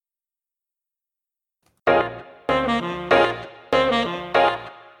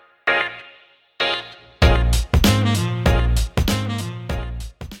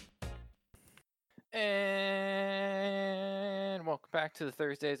back to the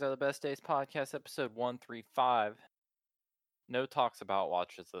Thursdays Are the Best Days podcast, episode 135. No talks about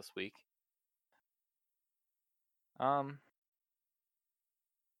watches this week. Um,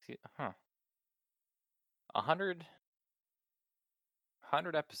 100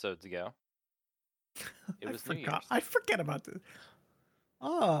 episodes ago, it was New Year's. I forget about this.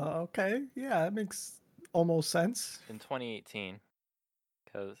 Oh, okay. Yeah, that makes almost sense. In 2018.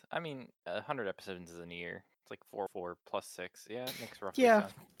 Because, 100 episodes is in a year. It's like 4 plus 6. Yeah, it makes roughly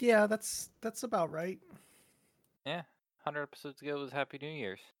sense. Yeah, that's about right. Yeah, 100 episodes ago was Happy New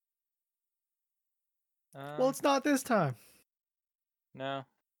Year's. Well, it's not this time. No.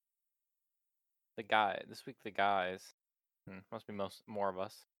 This week the guys. Must be more of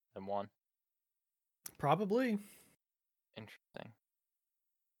us than one. Probably. Interesting.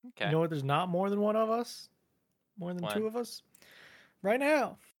 Okay. You know what? There's not more than one of us. More than two of us. Right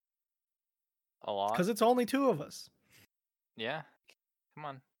now. A lot. Because it's only two of us. Yeah. Come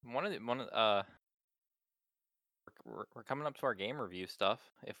on. We're coming up to our game review stuff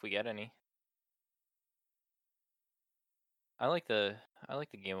if we get any. I like the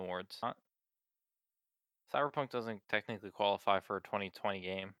Game Awards. Cyberpunk doesn't technically qualify for a 2020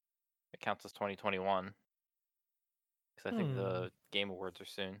 game. It counts as 2021. Because I think the Game Awards are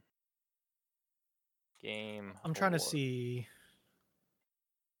soon. I'm trying to see.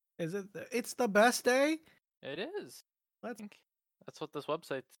 Is it? It's the best day? It is. That's what this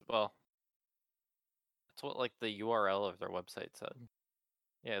website. Well, that's what like the URL of their website said.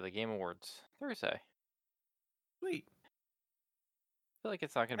 Yeah, the Game Awards Thursday. Sweet. I feel like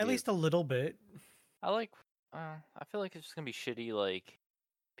it's not gonna be at least a little bit. I feel like it's just gonna be shitty, like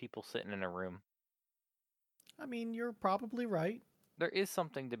people sitting in a room. I mean, you're probably right. There is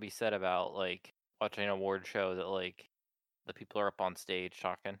something to be said about like watching an award show that like the people are up on stage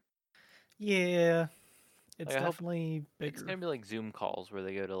talking. Yeah, it's definitely bigger. It's gonna be like Zoom calls where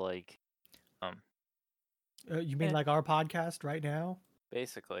they go to like, you mean like our podcast right now?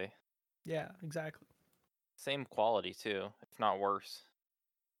 Basically. Yeah, exactly. Same quality too, if not worse.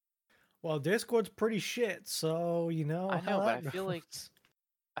 Well, Discord's pretty shit, so you know. I know, but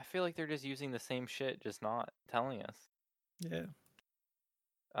I feel like they're just using the same shit, just not telling us. Yeah.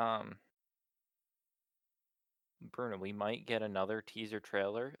 Bruno, we might get another teaser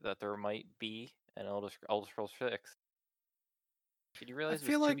trailer that there might be an Elder Scrolls 6. Did you realize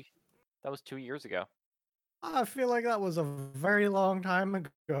that was 2 years ago? I feel like that was a very long time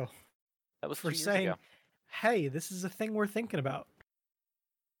ago. That was for 2 years saying, ago. Hey, this is a thing we're thinking about.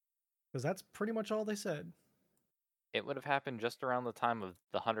 Because that's pretty much all they said. It would have happened just around the time of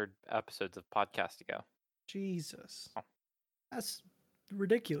the 100 episodes of podcast ago. Jesus. Oh. That's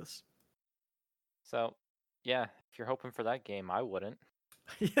ridiculous. So, yeah, if you're hoping for that game, I wouldn't.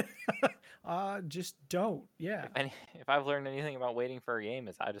 Just don't. Yeah. If I've learned anything about waiting for a game,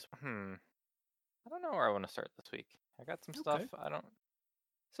 is I don't know where I want to start this week. I got some stuff.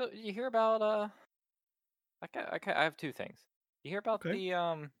 So you hear about I have two things. You hear about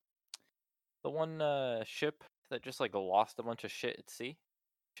the one ship that just like lost a bunch of shit at sea?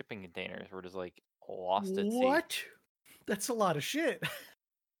 Shipping containers were just like lost at sea. What? That's a lot of shit.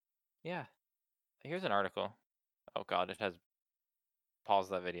 Yeah. Here's an article. Oh god, it has pause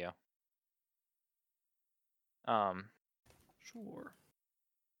that video. Sure.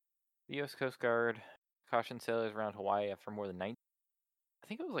 The U.S. Coast Guard cautioned sailors around Hawaii after more than 90. I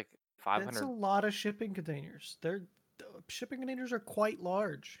think it was like 500. That's a lot of shipping containers. Shipping containers are quite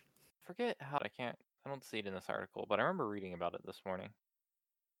large. Forget how I don't see it in this article, but I remember reading about it this morning.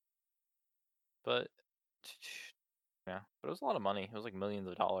 But yeah, but it was a lot of money. It was like millions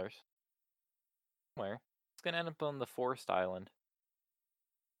of dollars. Where it's gonna end up on the Forest Island.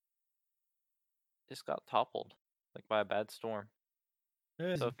 Just got toppled like by a bad storm.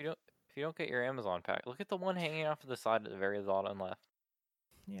 So if you don't get your Amazon pack, look at the one hanging off to the side at the very bottom left.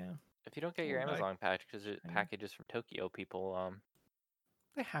 Yeah. If you don't get your Amazon packages from Tokyo people,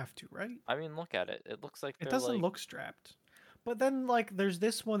 they have to, right? I mean, look at it. It looks like it doesn't look strapped. But then, like, there's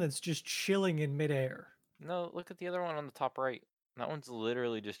this one that's just chilling in midair. No, look at the other one on the top right. That one's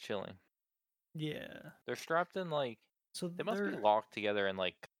literally just chilling. Yeah. They're strapped in like. So they must be locked together in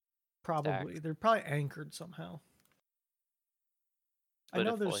like. Probably. They're probably anchored somehow. But I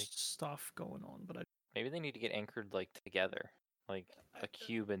know there's stuff going on, but maybe they need to get anchored like together, like a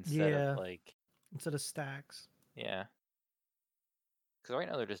cube instead of like. Instead of stacks. Yeah. Because right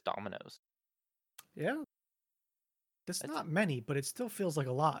now they're just dominoes. Yeah. It's not many, but it still feels like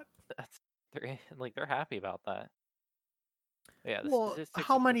a lot. They're happy about that. Yeah. Well,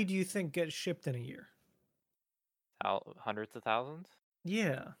 how many do you think get shipped in a year? Hundreds of thousands.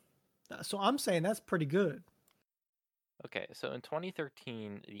 Yeah. So I'm saying that's pretty good. Okay, so in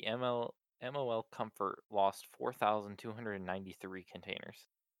 2013, the MOL Comfort lost 4,293 containers.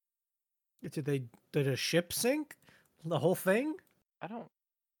 Did a ship sink? The whole thing? I don't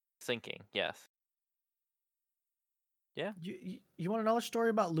sinking. Yes. Yeah. You want another story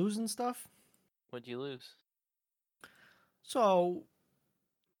about losing stuff? What'd you lose? So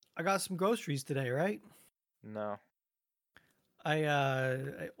I got some groceries today, right? No.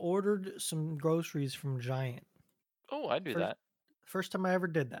 I ordered some groceries from Giant. Oh, I do First that. first time I ever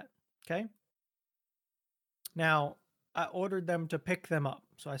did that. Okay. Now I ordered them to pick them up,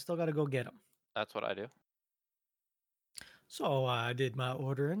 so I still got to go get them. That's what I do. So I did my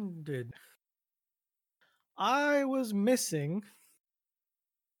ordering. I was missing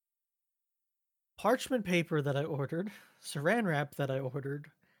parchment paper that I ordered, saran wrap that I ordered,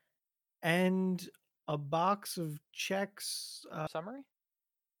 and a box of checks. Summary?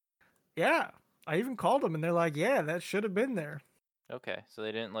 Yeah, I even called them, and they're like, "Yeah, that should have been there." Okay, so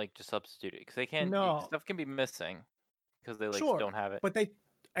they didn't like just substitute it because they can't. No, Stuff can be missing because they like sure, don't have it. but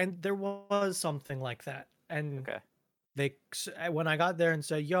there was something like that, and Okay, when I got there and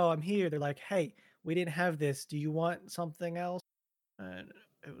said, "Yo, I'm here," they're like, "Hey, we didn't have this. Do you want something else?" And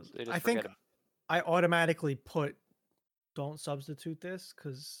it was, they I just think, forget. I automatically put "Don't substitute this"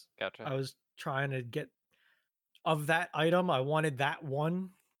 because Gotcha. I was trying to get of that item. I wanted that one,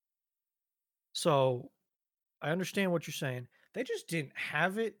 so I understand what you're saying. They just didn't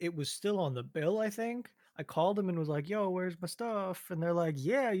have it. It was still on the bill, I think. I called them and was like, "Yo, where's my stuff?" And they're like,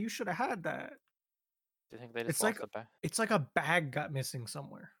 "Yeah, you should have had that." Do you think they just It's like lost the bag? it's like a bag got missing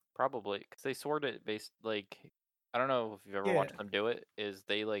somewhere. Probably because they sort it based like I don't know if you've ever Yeah, watched them do it. Is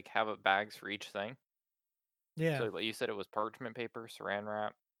they like have bags for each thing. So yeah, like you said, it was parchment paper, saran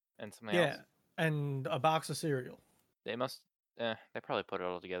wrap, and something yeah. else. And a box of cereal. They must. They probably put it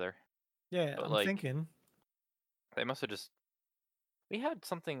all together. Yeah, But I'm like thinking. they must have just. We had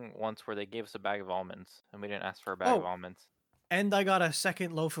something once where they gave us a bag of almonds and we didn't ask for a bag of Oh, almonds. and I got a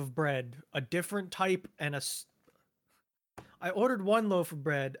second loaf of bread, a different type, and I ordered one loaf of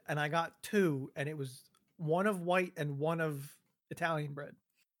bread and I got two, and it was one of white and one of Italian bread.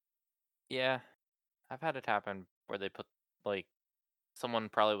 Yeah, I've had it happen where they put like someone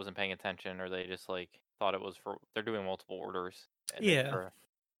probably wasn't paying attention or they just like thought it was for they're doing multiple orders and they Yeah, for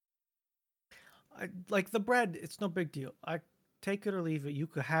I like the bread. It's no big deal. I take it or leave it. You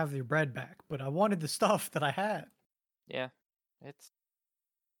could have your bread back, but I wanted the stuff that I had. yeah. It's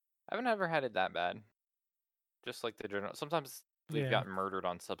I haven't ever had it that bad. Just like the general sometimes we've Yeah, gotten murdered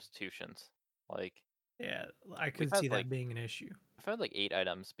on substitutions. Like yeah, I we've could see had that like being an issue. I've had like 8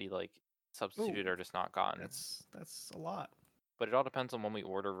 items be like Oh, substituted or just not gotten. that's a lot. But it all depends on when we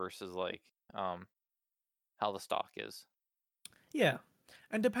order versus like how the stock is. Yeah,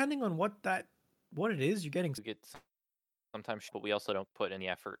 and depending on what it is, you're getting. We get sometimes, but we also don't put any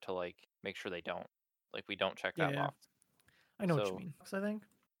effort to like make sure they don't. Like we don't check that Yeah, box. I know what you So mean. I think.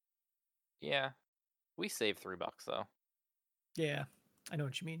 yeah, we save $3 though. Yeah, I know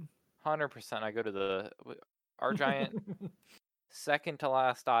what you mean. 100%. I go to our Giant second to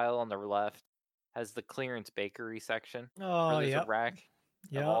last aisle on the left has the clearance bakery section. Where Oh, there's a yep, rack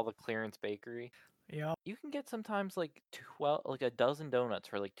of yep, all the clearance bakery. yep. You can get sometimes like 12, like a dozen donuts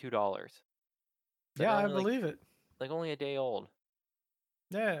for like $2. That Yeah, are I only believe it. like only a day old.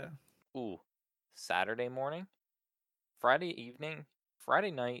 Yeah, Ooh, Saturday morning, Friday evening,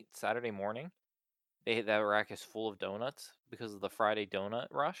 Friday night, Saturday morning. That rack is full of donuts because of the Friday donut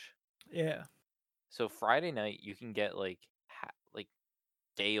rush. yeah, So Friday night you can get like like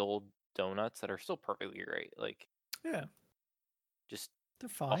day old donuts that are still perfectly great. Like yeah. just They're a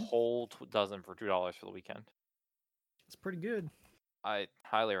fine. whole dozen for $2 for the weekend. It's pretty good. I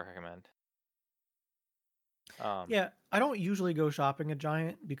highly recommend. Um, Yeah, I don't usually go shopping at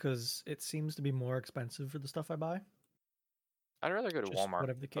Giant because it seems to be more expensive for the stuff I buy. I'd rather go to Just Walmart,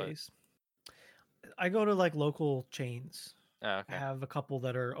 whatever the but case. I go to like local chains. I okay. have a couple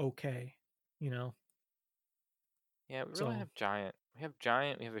that are okay, you know. Yeah, we really So have Giant. We have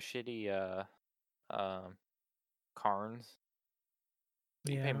Giant. We have a shitty um Carnes.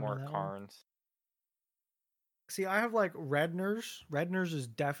 But you yeah, I pay don't know more at that one. Carnes. See, I have like Redner's. Redner's is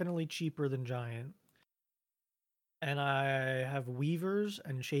definitely cheaper than Giant. And I have Weavers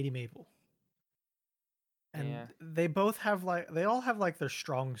and Shady Maple. Yeah. And they all have like their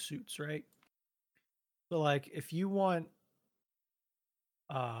strong suits, right? So like if you want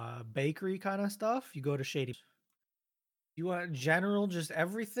bakery kind of stuff, you go to Shady. You want general just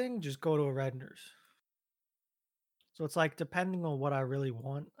everything, just go to a Redner's. So it's like depending on what I really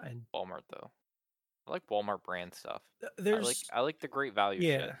want, and Walmart though. I like Walmart brand stuff. there's I like the great value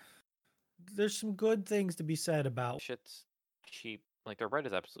shit. yeah. there's some good things to be said about. Shit's cheap. Like their bread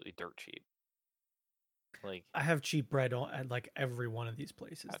is absolutely dirt cheap. Like, I have cheap bread at like every one of these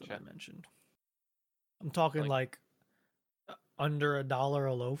places that I gotcha. mentioned. I'm talking Like, like under $1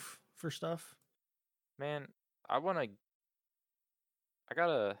 a loaf for stuff. man, I wanna. I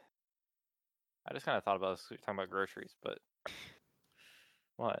gotta. I just kind of thought about this. 'Cause we're talking about groceries, but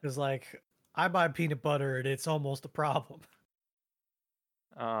what? Because like I buy peanut butter and it's almost a problem.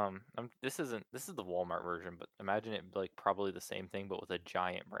 This isn't. This is the Walmart version, but imagine it like probably the same thing, but with a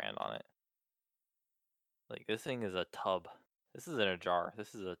giant brand on it. Like this thing is a tub. This isn't a jar.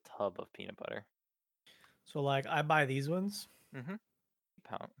 This is a tub of peanut butter. So like I buy these ones. Mm-hmm.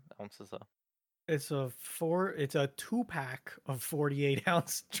 Pound ounces though. It's a 2-pack of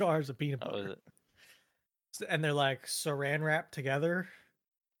 48-ounce jars of peanut Oh, is butter. it? And they're like saran wrapped together.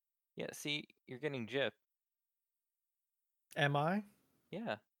 Yeah. See, you're getting Jif. Am I?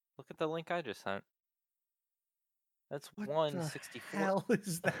 Yeah. Look at the link I just sent. That's What the 164. hell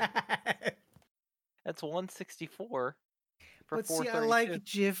is that? That's 164 for But see, I 432. like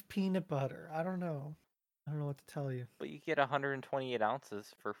Jif peanut butter. I don't know. I don't know what to tell you. But you get 128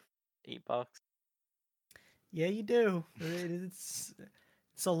 ounces for $8. Yeah, you do. It's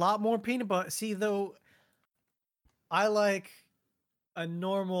a lot more peanut butter. See, though, I like a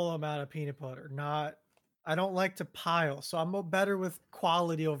normal amount of peanut butter. Not, I don't like to pile, so I'm better with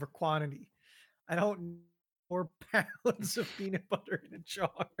quality over quantity. I don't need 4 pounds of peanut butter in a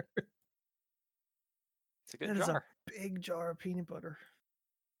jar. It's a good That is a jar. big jar of peanut butter.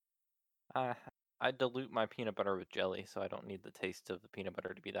 I dilute my peanut butter with jelly, so I don't need the taste of the peanut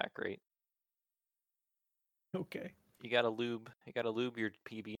butter to be that great. Okay, You gotta lube. You gotta lube your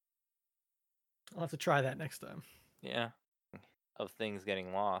PB. I'll have to try that next time. Yeah. Of things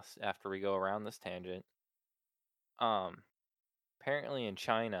getting lost after we go around this tangent. Apparently in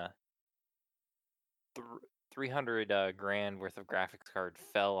China, 300 grand worth of graphics card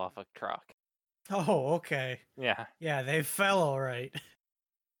fell off a truck. Oh, okay. Yeah. Yeah, they fell all right.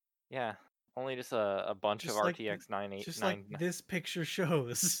 Yeah. Only just a bunch of Just like RTX 989. just like this picture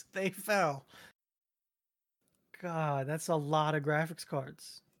shows, they fell. God, that's a lot of graphics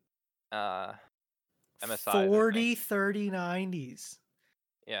cards. MSI. 40 3090s.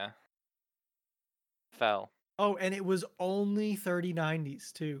 Yeah. Fell. Oh, and it was only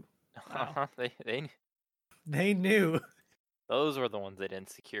 3090s too. Wow. They knew. Those were the ones they didn't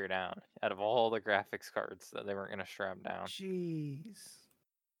secure down out of all the graphics cards that they weren't gonna strap down. Jeez.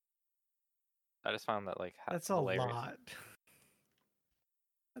 I just found that like That's hilarious. a lot.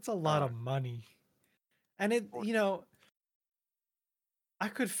 That's a lot of money. And it, I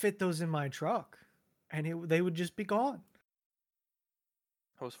could fit those in my truck and they would just be gone.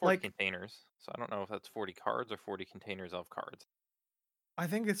 It was 40 containers, so I don't know if that's 40 cards or 40 containers of cards. I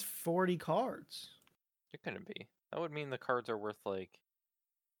think it's 40 cards. It couldn't be. That would mean the cards are worth like...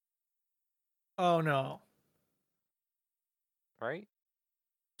 Oh, no. Right?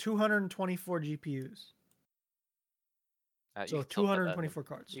 224 GPUs. So 224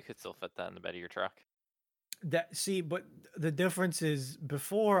 cards. You could still fit that in the bed of your truck. But the difference is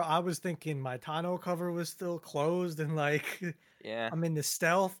before I was thinking my tonneau cover was still closed and like yeah, I'm in the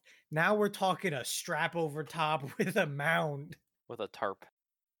stealth. Now we're talking a strap over top with a mound. With a tarp.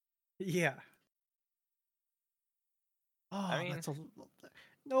 Yeah. Oh, I mean,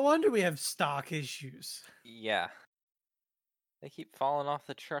 no wonder we have stock issues. Yeah. They keep falling off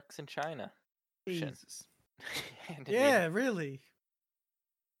the trucks in China. Jesus. Yeah, really.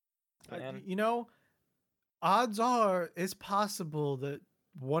 Odds are it's possible that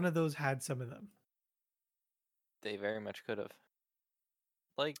one of those had some of them. They very much could have.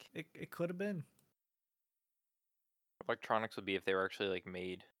 Like it could have been. Electronics would be if they were actually like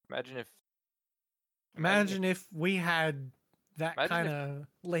made. Imagine if we had that kind of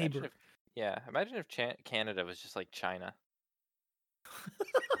labor. Imagine if Canada was just like China.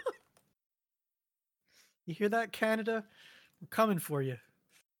 You hear that, Canada? We're coming for you.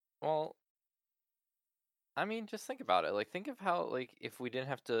 Well, I mean, just think about it. Like, think of how, like, if we didn't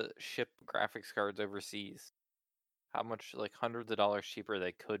have to ship graphics cards overseas, how much, like, hundreds of dollars cheaper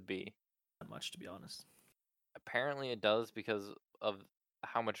they could be. Not much, to be honest. Apparently it does because of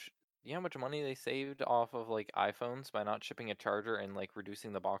how much, how much money they saved off of, like, iPhones by not shipping a charger and, like,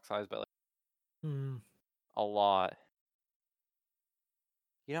 reducing the box size by, like, a lot.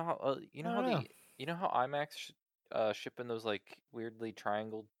 You know how, you know how IMAX ship in those, like, weirdly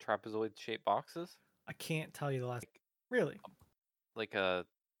triangled trapezoid-shaped boxes? I can't tell you the last. Really? Like a,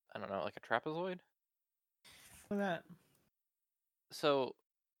 I don't know, like a trapezoid? Look at that. So,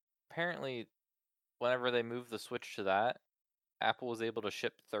 apparently, whenever they move the switch to that, Apple was able to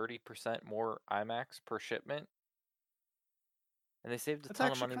ship 30% more iMacs per shipment, and they saved a That's ton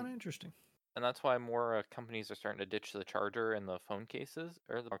of actually money. kind of interesting. And that's why more companies are starting to ditch the charger and the phone cases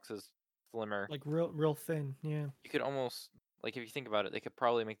or the boxes slimmer. Like real thin. Yeah. You could almost like if you think about it, they could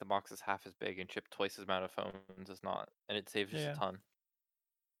probably make the boxes half as big and ship twice as amount of phones as not, and it saves just a Yeah. ton.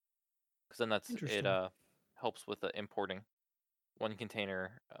 Because then it Interesting. helps with the importing one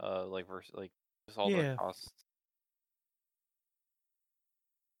container like versus like just all the Yeah. costs.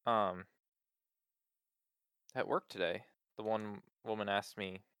 Um, at work today, the one woman asked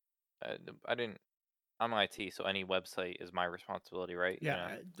me, I didn't. I'm IT, so any website is my responsibility, right? You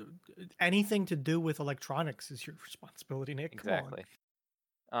know Yeah. Anything to do with electronics is your responsibility, Nick. Come on. exactly.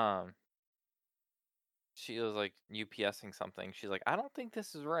 Um, she was like UPSing something. She's like, I don't think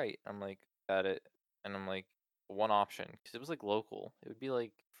this is right. I'm like, at it, and I'm like, one option because it was like local. It would be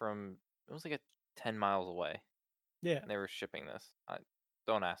like it was like 10 miles away, Yeah. and they were shipping this.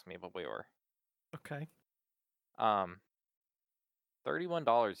 Don't ask me, but we were. Okay. Um,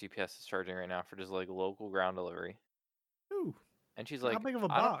 $31 UPS is charging right now for just like local ground delivery. Ooh. And she's How like, big of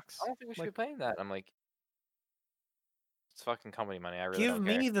a I box? don't think we should be Like, paying that. I'm like, it's fucking company money. I really give don't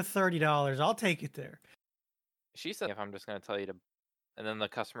care. me the $30. I'll take it there. She said if I'm just gonna tell you to, and then the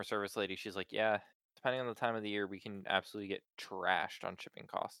customer service lady, she's like, yeah, depending on the time of the year, we can absolutely get trashed on shipping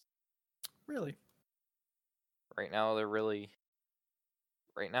costs. Really? Right now, they're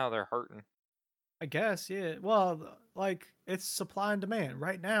hurting. I guess, yeah. Well, like it's supply and demand.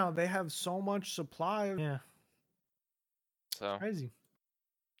 Right now, they have so much supply. Yeah, So crazy.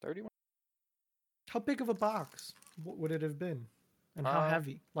 31. How big of a box would it have been, and how Um.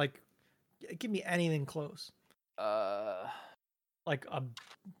 heavy? Like, give me anything close. Uh. Like a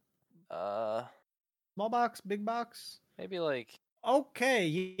Uh. small box, big box. Maybe like Okay,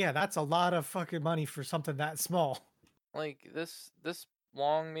 yeah, that's a lot of fucking money for something that small. this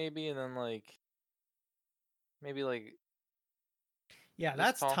long maybe, and then like maybe like Yeah, this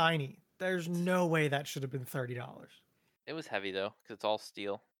that's tall. tiny. There's no way that should have been $30. It was heavy though, because it's all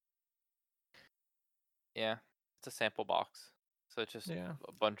steel. Yeah, it's a sample box, so it's just Yeah,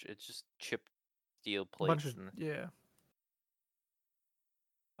 a bunch. It's just chipped steel a bunch plates of and yeah.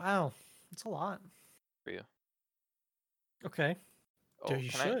 Wow, it's a lot. for you. Okay, Oh, you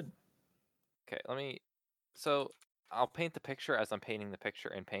can I? should. Okay, let me. So I'll paint the picture as I'm painting the picture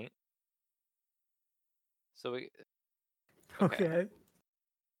in Paint. So we. Okay, Okay.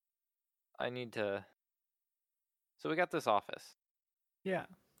 I need to. So we got this office. Yeah,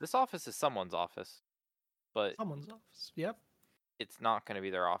 This office is someone's office, but someone's office. Yep. it's not going to be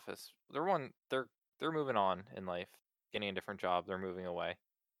their office. They're moving on in life, getting a different job. They're moving away.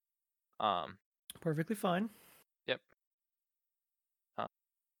 Um. Perfectly fine. Yep. Uh,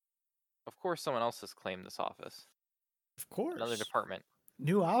 of course, someone else has claimed this office. Of Another course. department.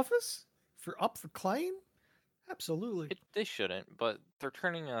 New office for up for claim? Absolutely. They shouldn't, but they're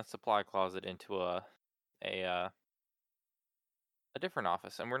turning a supply closet into a uh, a different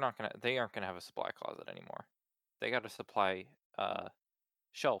office, and they aren't gonna have a supply closet anymore. They got a supply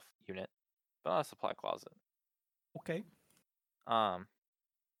shelf unit, but not a supply closet. Okay. Um,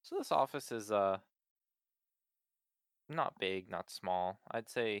 so this office is not big, not small. I'd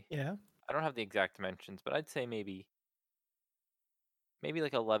say Yeah. I don't have the exact dimensions, but I'd say maybe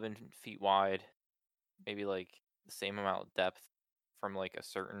like 11 feet wide, maybe like the same amount of depth from like a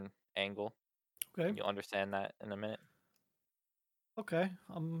certain angle. Okay. And you'll understand that in a minute. Okay.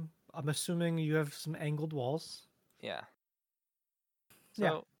 I'm assuming you have some angled walls. Yeah. Yeah.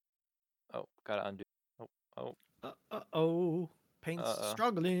 So, oh, gotta undo. Oh, oh, Oh. Paint's uh,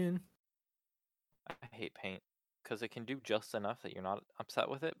 struggling. I hate Paint because it can do just enough that you're not upset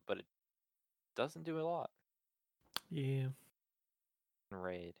with it, but it doesn't do a lot. Yeah.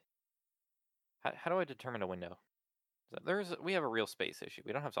 Raid. How do I determine a window? We have a real space issue.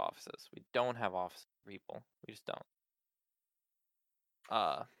 We don't have offices. We don't have office people. We just don't.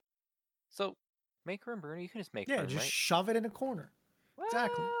 So make room, Bruno. You can just make Yeah, room, just right? shove it in a corner.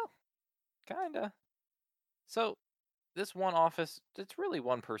 Exactly. Well, kinda. So this one office, it's really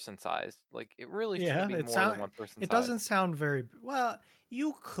one person sized. Like it really Yeah, shouldn't be more than one person it sized. doesn't sound very well.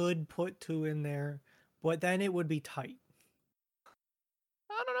 You could put two in there, but then it would be tight.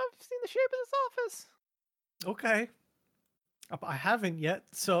 I don't know if you've seen the shape of this office. Okay. I haven't yet,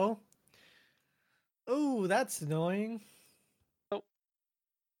 so. Oh, that's annoying. So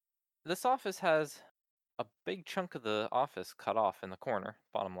this office has a big chunk of the office cut off in the corner,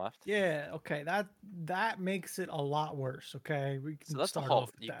 bottom left. Yeah, okay. That makes it a lot worse, okay? We So can that's the start hall.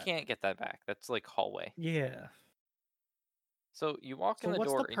 off with You that. can't get that back. That's like hallway. Yeah. So you walk So in the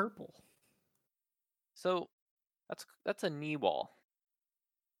what's the door. purple? So That's a knee wall.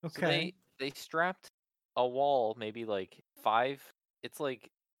 So Okay. they strapped a wall maybe like 5. It's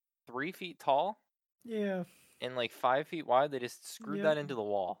like 3 feet tall Yeah. and like 5 feet wide. They just screwed Yep. that into the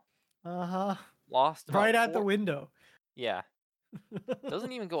wall. Uh-huh. Lost Right about out the 4. window. Yeah,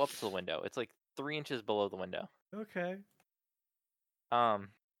 doesn't even go up to the window. It's like 3 inches below the window. Okay. Um,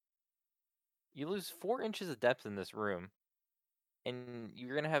 you lose 4 inches of depth in this room, and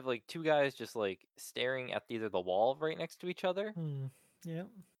you're gonna have like two guys just like staring at either the wall right next to each other, Hmm. Yep.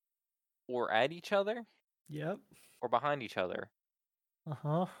 or at each other, Yep. or behind each other,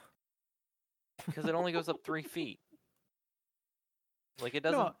 Uh-huh. because it only goes up 3 feet. Like it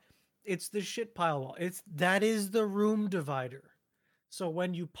No, doesn't. it's the shit pile wall. That is the room divider. So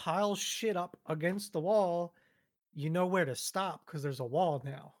when you pile shit up against the wall, you know where to stop because there's a wall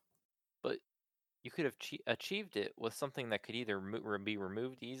now. But you could have achieved it with something that could either be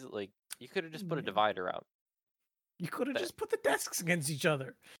removed easily. Like you could have just put a Yeah. divider out You could have that, just put the desks against each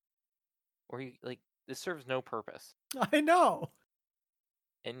other. or you like this serves no purpose, I know.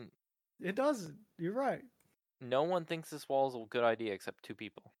 and It doesn't. You're right. no one thinks this wall is a good idea except 2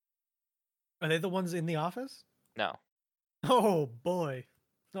 people. Are they the ones in the office? No. Oh boy.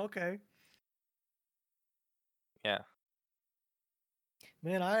 Okay. Yeah.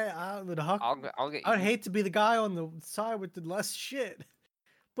 Man, I would huck. I'll get I'd you. hate to be the guy on the side with the less shit.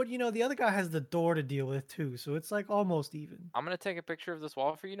 But the other guy has the door to deal with too, so it's like almost even. I'm gonna take a picture of this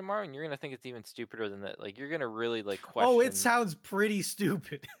wall for you tomorrow, and you're gonna think it's even stupider than that. Like you're gonna really like Oh, it question, sounds pretty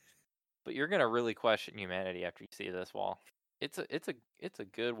stupid. but you're gonna really question humanity after you see this wall. It's a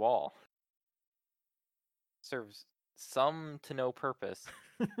good wall. Serves some to no purpose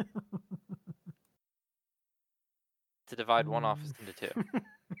to divide one office Mm. into two.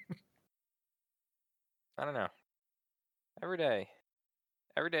 I don't know. Every day,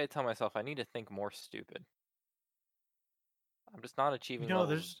 every day I tell myself I need to think more stupid. I'm just not achieving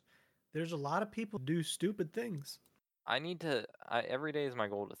levels. There's a lot of people do stupid things. I need to. Every day is my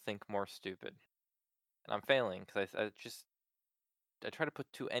goal to think more stupid, and I'm failing because I try to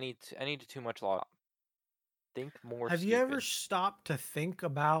put too much law. Think more Have you ever stupid. stopped to think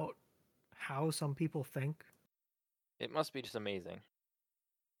about how some people think? It must be just amazing.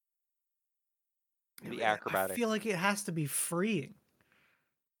 The I feel acrobatics, like it has to be freeing.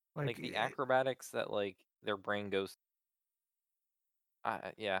 like Like, the acrobatics that like their brain goes.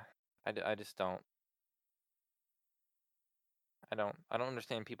 Yeah, I just don't. I don't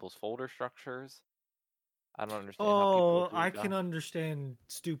understand people's folder structures. I don't understand how people oh, do I a can job. understand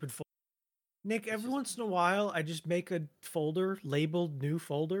stupid. Nick, It's every just once in a while, I just make a folder labeled new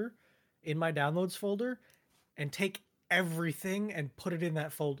folder in my downloads folder and take everything and put it in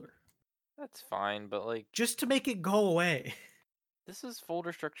that folder that's fine, but like just to make it go away. this is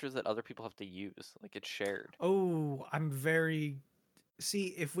folder structures that other people have to use. Like it's shared. Oh, I'm very.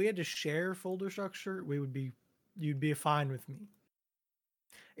 See, if we had to share folder structure, you'd be fine with me.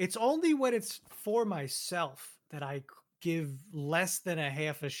 It's only when it's for myself that I give less than a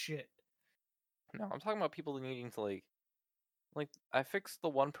half a shit. No, I'm talking about people needing to like I fixed the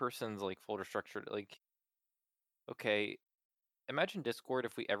one person's like folder structure. Like okay, imagine Discord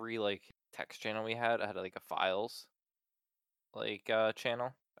if we every like text channel we had like a files like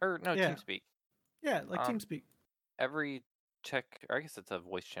channel, or no, Yeah, TeamSpeak. yeah, like Um, TeamSpeak. every check, or I guess it's a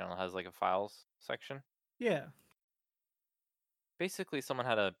voice channel, has like a files section. Yeah, Basically, someone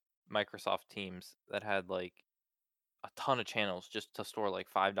had a Microsoft Teams that had like a ton of channels just to store like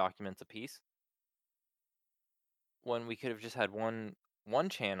 5 documents a piece. When we could have just had one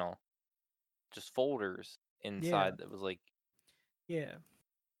channel, just folders yeah, inside that was like, yeah,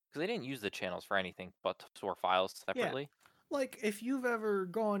 because they didn't use the channels for anything but to store files yeah. separately. Like if you've ever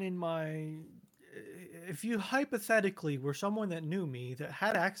gone in my, if you hypothetically were someone that knew me that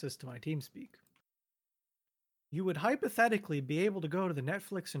had access to my TeamSpeak, you would hypothetically be able to go to the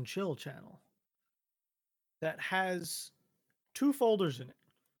Netflix and Chill channel that has 2 folders in it.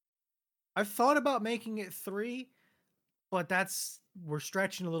 I've thought about making it 3, but we're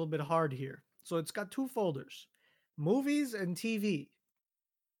stretching a little bit hard here. So it's got 2 folders, movies and TV.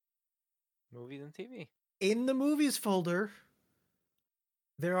 Movies and TV. In the movies folder,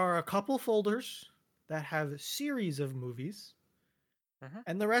 there are a couple folders that have a series of movies, Mm-hmm.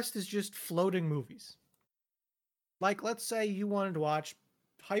 and the rest is just floating movies. Like, let's say you wanted to watch,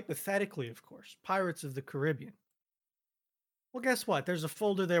 hypothetically, of course, Pirates of the Caribbean. Well, guess what? There's a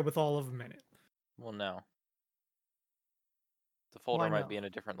folder there with all of them in it. Well, no, the Why folder might no? be in a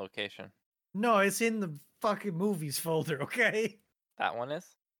different location. No, it's in the fucking movies folder, okay? That one is.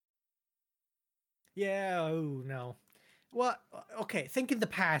 Yeah, oh no. Well, okay, think in the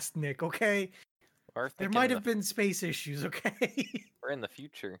past, Nick, okay? We're There thinking might have been space issues, okay? we're in the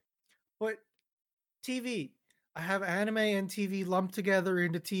future. But TV. I have anime and TV lumped together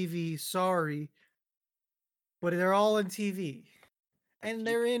into TV. Sorry. But they're all in TV. And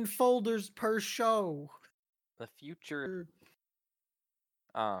they're in folders per show. The future.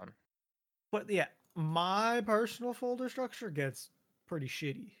 Um, But yeah, my personal folder structure gets pretty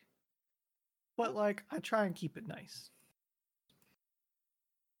shitty. But like, I try and keep it nice.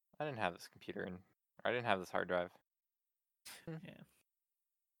 I didn't have this computer and I didn't have this hard drive. Yeah.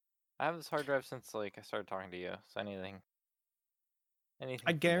 I have this hard drive since like I started talking to you. So anything.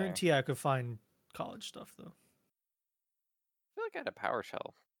 I guarantee I could find college stuff though. I feel like I had a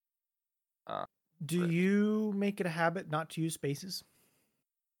PowerShell. Do you make it a habit not to use spaces?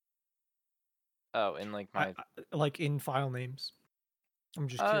 Oh, in like my like in file names. I'm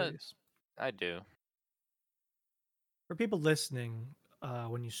just curious. I do. For people listening,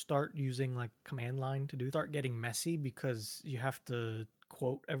 when you start using like command line to do, start getting messy because you have to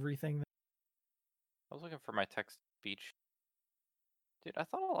quote everything. I was looking for my text speech. Dude, I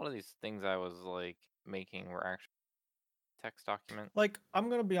thought a lot of these things I was like making were actually text documents. Like, I'm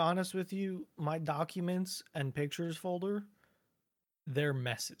gonna be honest with you, my documents and pictures folder, they're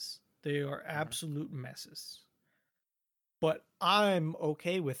messes. They are absolute messes. But I'm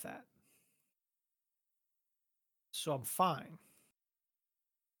okay with that. So I'm fine.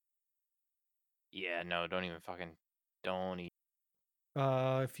 Yeah, no, don't even.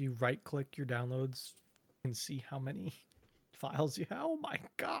 If you right click your downloads, you can see how many files you have. Oh my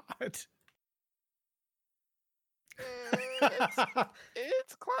god.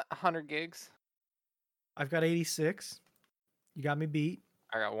 It's 100 gigs. I've got 86. You got me beat.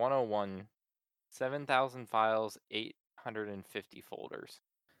 I got 101, 7,000 files, 850 folders.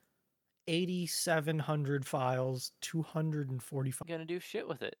 8,700 files, 245. I'm gonna do shit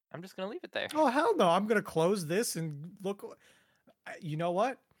with it. I'm just gonna leave it there. Oh hell no! I'm gonna close this and look. You know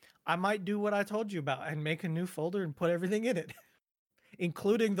what? I might do what I told you about and make a new folder and put everything in it,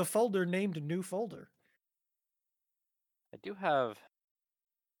 including the folder named new folder. I do have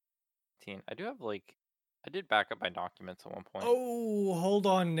like I did back up my documents at one point. Oh, hold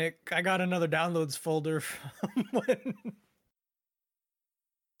on, Nick. I got another downloads folder from when.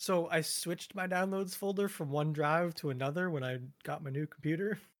 So I switched my downloads folder from OneDrive to another when I got my new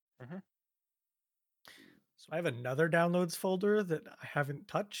computer. So I have another downloads folder that I haven't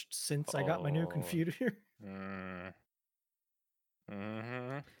touched since I got my new computer.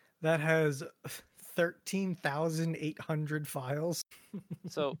 That has 13,800 files.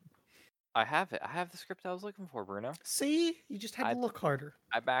 So I have it. I have the script I was looking for, Bruno. See? You just had to look harder.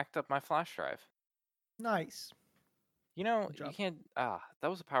 I backed up my flash drive. Nice. You know, you can't... that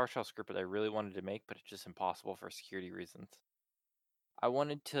was a PowerShell script that I really wanted to make, but it's just impossible for security reasons. I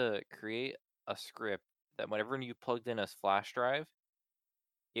wanted to create a script that whenever you plugged in a flash drive,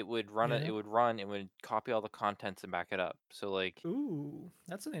 it would run it. It would copy all the contents and back it up. So like... Ooh,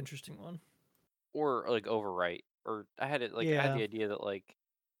 that's an interesting one. Or like overwrite. Or I had it like... I had the idea that like...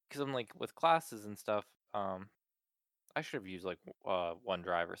 Because I'm like, with classes and stuff, I should have used like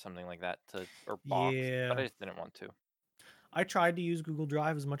OneDrive or something like that or Box, but I just didn't want to. I tried to use Google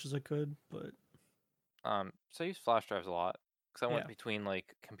Drive as much as I could, but so I use flash drives a lot because I went between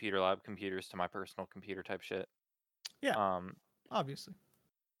like computer lab computers to my personal computer type shit. Yeah. Obviously.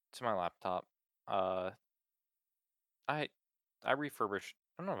 To my laptop. I refurbished.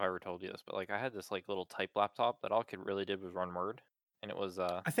 I don't know if I ever told you this, but like I had this like little type laptop that all it really did was run Word, and it was.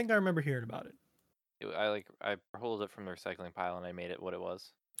 I think I remember hearing about it. I pulled it from the recycling pile and I made it what it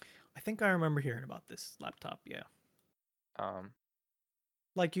was. I think I remember hearing about this laptop. Yeah.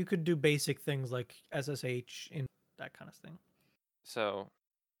 Like you could do basic things like SSH and that kind of thing. So,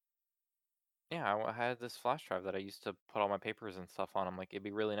 yeah, I had this flash drive that I used to put all my papers and stuff on. I'm like, it'd be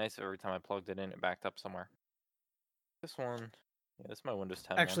really nice if every time I plugged it in, it backed up somewhere. This one, yeah, this is my Windows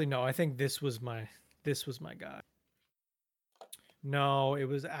 10. Actually, no, I think this was my guy. No, it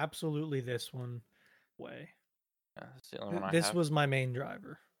was absolutely this one. Way. Yeah, that's the only one I have. This was my main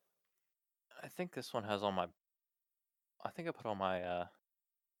driver. I think this one has all my. I think I put all my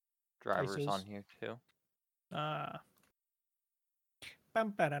drivers on here too. Or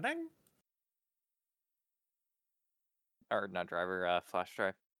not driver, flash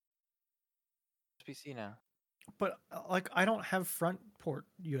drive. USB-C now. But like, I don't have front port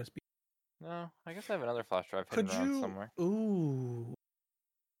USB. No, I guess I have another flash drive hidden around somewhere. Ooh.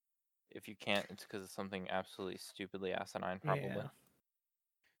 If you can't, it's because it's something absolutely stupidly asinine, probably. Yeah.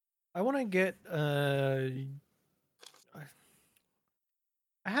 I want to get I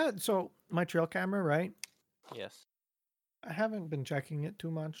had my trail camera, right? Yes. I haven't been checking it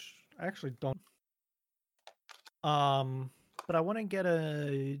too much. I actually don't. But I want to get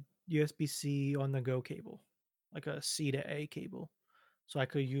a USB-C on the go cable, like a C to A cable, so I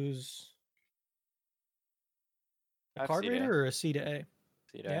could use a I have card C to A. reader or a C to A.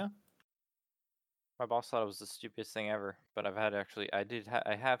 C to A. Yeah. My boss thought it was the stupidest thing ever, but I've had actually, I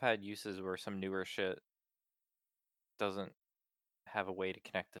have had uses where some newer shit doesn't have a way to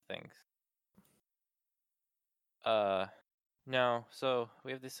connect to things. No. So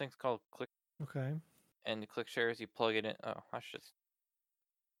we have these things called click Okay. and click shares. You plug it in. Oh, I should.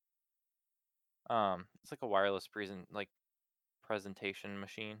 It's like a wireless presentation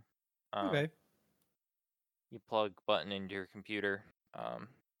machine. Okay. You plug button into your computer.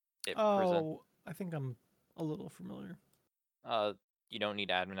 It present. Oh, I think I'm a little familiar. You don't need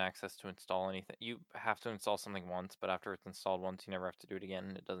admin access to install anything. You have to install something once, but after it's installed once, you never have to do it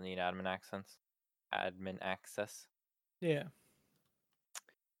again. It doesn't need admin access. Admin access. Yeah.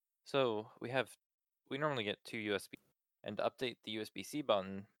 So we normally get two USB, and to update the USB-C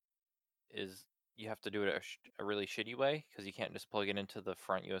button is you have to do it a really shitty way because you can't just plug it into the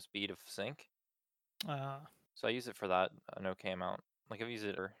front USB to sync. So I use it for that an okay amount. Like I've used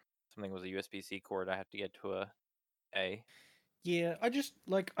it or something was a USB-C cord. I have to get to a. Yeah,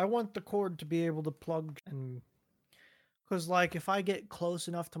 I want the cord to be able to plug and because like if I get close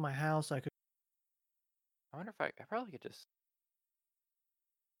enough to my house, I could. I wonder if I probably could just.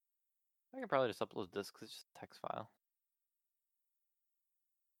 I could probably just upload this because it's just a text file.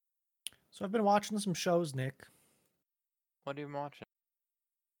 So I've been watching some shows, Nick. What are you watching?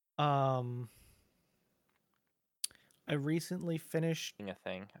 Um, I recently finished. A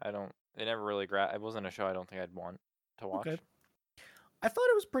thing. I don't. It never really It wasn't a show I don't think I'd want to watch. Okay. I thought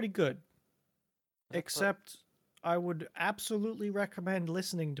it was pretty good. Is that Except I would absolutely recommend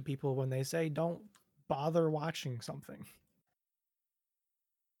listening to people when they say don't bother watching something.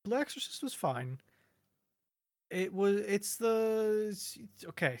 Blue Exorcist was fine. Okay,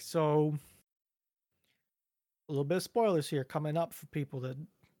 so a little bit of spoilers here coming up for people that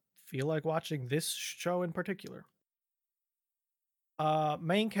feel like watching this show in particular.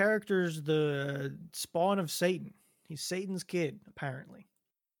 Main character's the spawn of Satan. He's Satan's kid, apparently.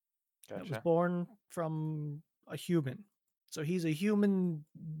 That was Gotcha. born from a human. So he's a human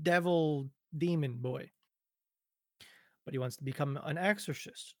devil demon boy. But he wants to become an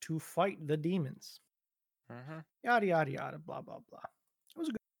exorcist to fight the demons. Yada yada yada, blah blah blah. It was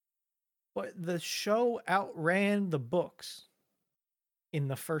good. But the show outran the books in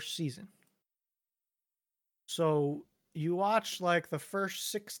the first season. So you watch like the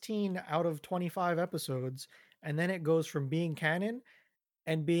first 16 out of 25 episodes, and then it goes from being canon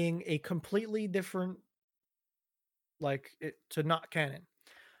and being a completely different, to not canon.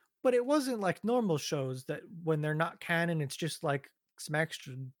 But it wasn't like normal shows that when they're not canon, it's just like some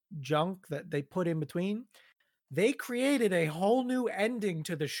extra junk that they put in between. They created a whole new ending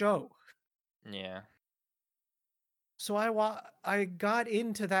to the show. Yeah. So I got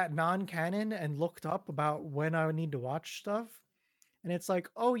into that non-canon and looked up about when I would need to watch stuff. And it's like,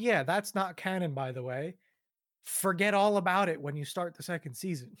 oh yeah, that's not canon, by the way. Forget all about it when you start the second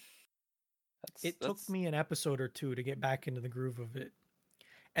season. It took me an episode or two to get back into the groove of it.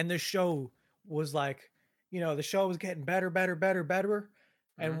 And the show was like, the show was getting better, better, better, better.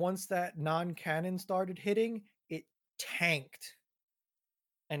 And once that non-canon started hitting, it tanked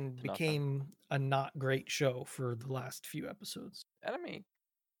and became a not great show for the last few episodes. Anime,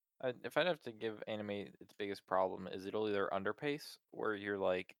 if I'd have to give anime its biggest problem, is it'll either underpace where you're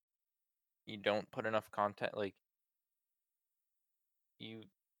like, you don't put enough content, like you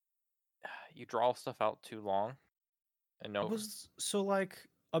draw stuff out too long, and no. So like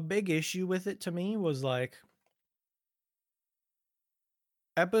a big issue with it to me was like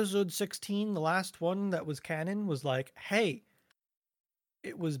episode 16, the last one that was canon, was like, hey,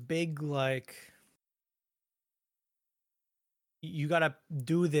 it was big, like you gotta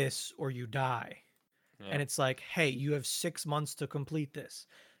do this or you die. Yeah. And it's like, hey, you have 6 months to complete this.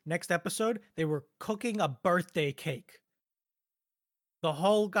 Next episode, they were cooking a birthday cake. The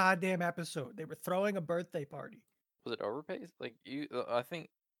whole goddamn episode, they were throwing a birthday party. Was it overpaced? Like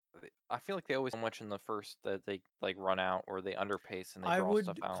I feel like they always so much in the first that they like run out or they underpace and they draw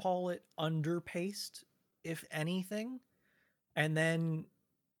stuff out. I would call it underpaced, if anything. And then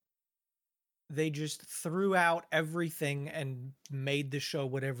they just threw out everything and made the show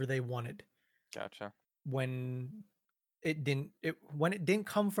whatever they wanted. Gotcha. When it didn't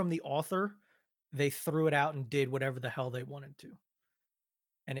come from the author, they threw it out and did whatever the hell they wanted to.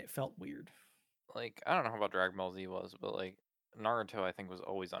 And it felt weird. Like, I don't know how about Dragon Ball Z was, but like Naruto I think was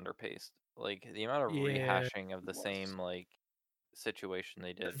always underpaced. Like the amount of rehashing of the same like situation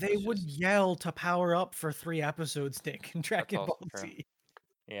they did They was would just yell to power up for 3 episodes, Nick, in that's Dragon also Ball true. Z.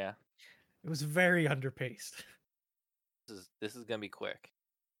 Yeah, It was very underpaced. this is gonna be quick.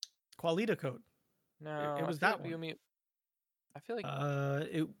 Qualita Code. It No, I was feel that like one. I feel like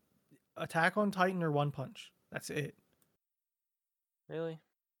It Attack on Titan or One Punch. That's it. really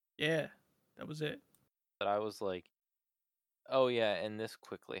Yeah, that was it. that I was like, oh yeah, and this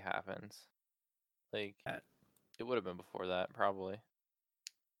quickly happens. Like Uh, it would have been before that probably.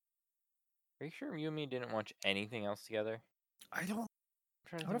 Are you sure you and me didn't watch anything else together? I don't. I'm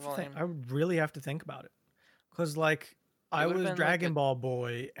trying to I would think have of to all think. anime. I would really have to think about it, because like It I would have was been like Dragon Ball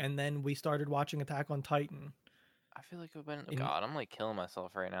boy, and then we started watching Attack on Titan. I feel like it would have been. In God, I'm like killing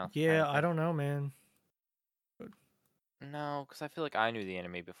myself right now trying Yeah, to I think. don't know, man. No, because I feel like I knew the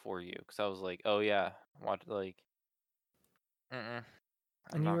anime before you. Because I was like, oh yeah, watch like. I'm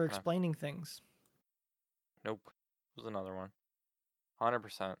And you not were gonna. explaining things. Nope. It was another one.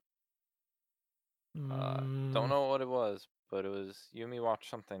 100%. Don't Mm, know what it was, but it was you and me watched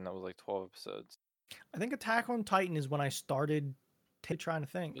something that was like 12 episodes. I think Attack on Titan is when I started trying to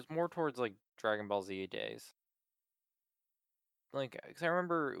It think. was more towards like Dragon Ball Z days. Like, because I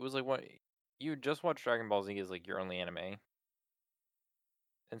remember it was like what you had just watched Dragon Ball Z as like your only anime,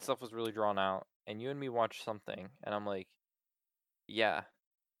 and stuff was really drawn out. And you and me watched something, and I'm like, yeah,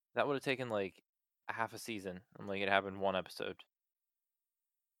 that would have taken like a half a season. I'm like, it happened one episode.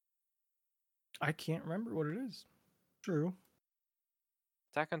 I can't remember what it is. True.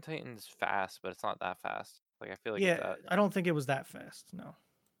 Attack on Titan's fast, but it's not that fast. Like, I feel like it's Yeah, that. I don't think it was that fast. No. I don't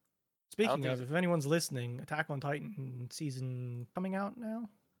Speaking think of, it's. if anyone's listening, Attack on Titan season coming out now.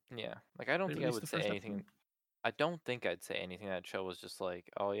 Yeah, like I don't They think I released would the say first anything. episode. I don't think I'd say anything that show was just like,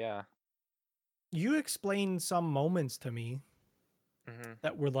 oh yeah. You explained some moments to me Mm-hmm.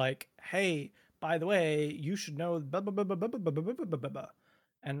 that were like, "Hey, by the way, you should know." Blah, blah, blah, blah, blah, blah, blah, blah, blah, blah, blah.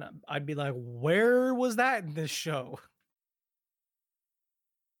 And I'd be like, "Where was that in this show?"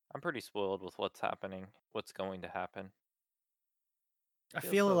 I'm pretty spoiled with what's happening, what's going to happen. I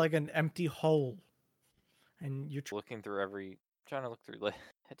Feel feel so like an empty hole, and you're. looking through trying to look through.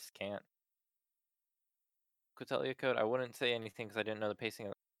 I just can't. Quitelia code. I wouldn't say anything because I didn't know the pacing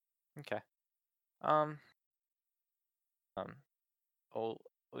of. Okay. Um. Um. Oh,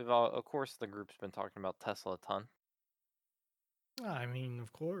 we've all, of course, the group's been talking about Tesla a ton. I mean,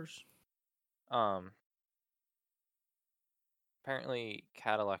 of course. Um. Apparently,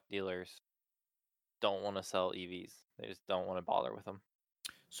 Cadillac dealers don't want to sell EVs. They just don't want to bother with them.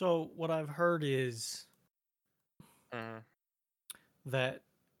 So what I've heard is Mm-hmm. that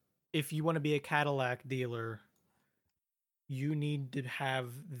if you want to be a Cadillac dealer, you need to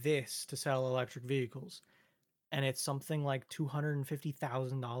have this to sell electric vehicles, and it's something like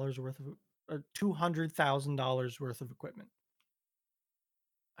 $250,000 worth of, or $200,000 worth of equipment.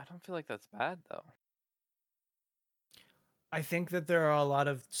 I don't feel like that's bad though. I think that there are a lot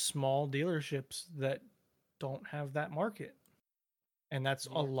of small dealerships that don't have that market, and that's a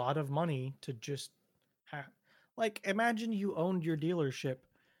Yeah. lot of money to just have. Like, imagine you owned your dealership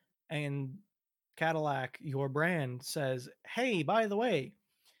and Cadillac, your brand, says, "Hey, by the way,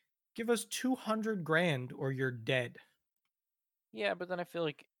 give us 200 grand or you're dead." Yeah, but then I feel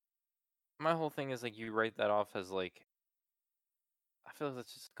like my whole thing is like you write that off as like I feel like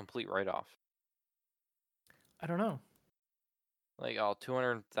that's just a complete write off. I don't know. Like, oh,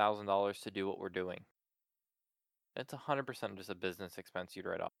 $200,000 to do what we're doing. It's 100% just a business expense you'd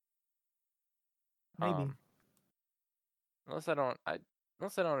write off. Maybe. Um, unless I don't,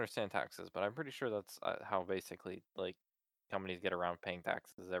 unless I don't understand taxes, but I'm pretty sure that's how basically like companies get around paying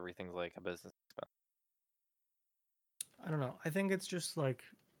taxes. Everything's like a business expense. I don't know. I think it's just like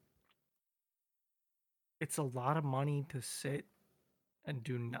it's a lot of money to sit and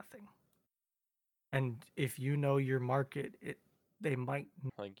do nothing. And if you know your market, they might.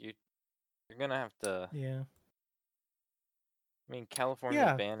 Like you're gonna have to. Yeah. I mean, California's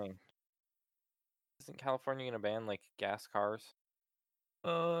Yeah. banning. Isn't California gonna ban like gas cars?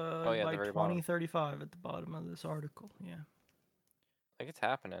 Oh yeah, at By the very bottom. 2035 at the bottom of this article. Yeah. Like it's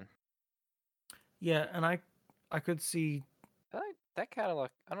happening. Yeah, and I could see That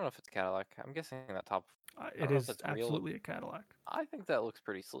Cadillac. I don't know if it's Cadillac. I'm guessing that top. I it don't know if is it's real. absolutely a Cadillac. I think that looks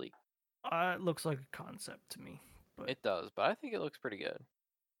pretty sleek. It looks like a concept to me, but It does, but I think it looks pretty good.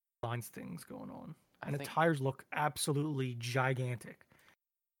 lines things going on. I And the think, tires look absolutely gigantic.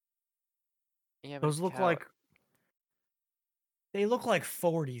 yeah, but Those it's look Cadillac. like they look like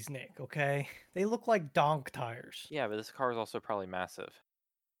 40s, Nick, okay? They look like donk tires. Yeah, but this car is also probably massive.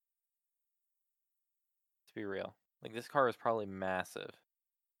 To be real, like this car is probably massive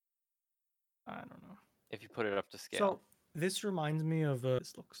I don't know. if you put it up to So, scale. This reminds me of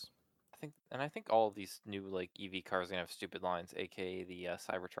this looks. I think all of these new like EV cars are gonna have stupid lines, aka the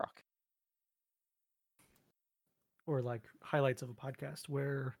Cybertruck. Or like highlights of a podcast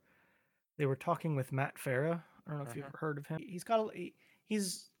where they were talking with Matt Farah. I don't know if you've ever heard of him.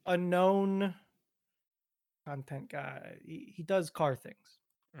 He's a known content guy. He does car things.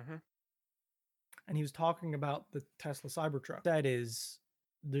 And he was talking about the Tesla Cybertruck. That is,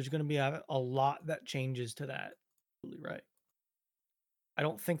 there's going to be a lot that changes to that. Absolutely right. I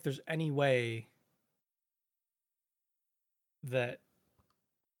don't think there's any way that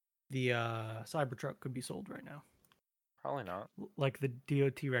the Cybertruck could be sold right now. Probably not. Like the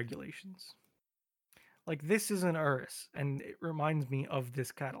DOT regulations. Like this is an Urus, and it reminds me of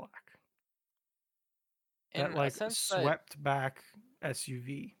this Cadillac. That like swept back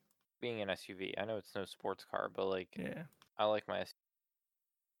SUV. Being an SUV, I know it's no sports car, but like, yeah, I like my SUV.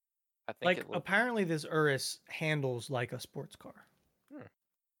 I think like apparently this Urus handles like a sports car.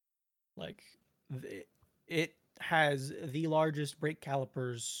 Like it has the largest brake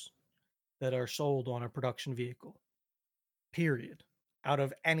calipers that are sold on a production vehicle. Period. Out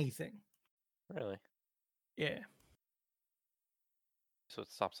of anything. Really? Yeah. So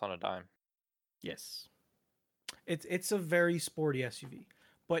it stops on a dime. Yes. It's a very sporty SUV,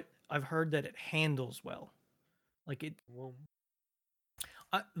 but I've heard that it handles well. Like it.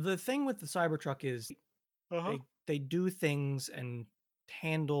 The thing with the Cybertruck is they do things and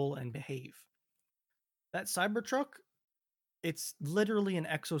handle and behave. That Cybertruck, it's literally an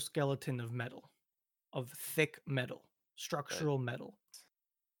exoskeleton of metal, of thick metal, structural metal.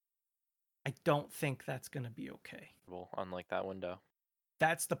 I don't think that's going to be okay. Well, unlike that window.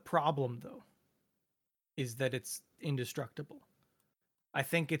 That's the problem, though, is that it's indestructible. I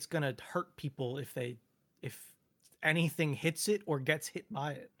think it's going to hurt people if anything hits it or gets hit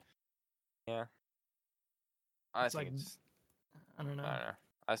by it. Yeah. I don't know.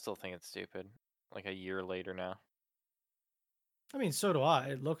 I still think it's stupid. Like a year later now. I mean, so do I.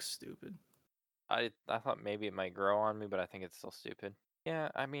 It looks stupid. I thought maybe it might grow on me, but I think it's still stupid. Yeah,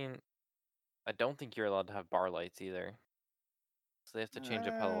 I mean, I don't think you're allowed to have bar lights either. So they have to change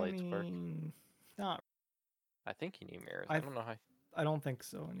up how the lights work. Not. I think you need mirrors. I don't know how. I don't think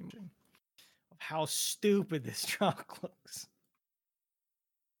so anymore. How stupid this truck looks.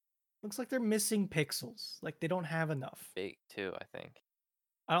 Looks like they're missing pixels. Like they don't have enough. Big too, I think.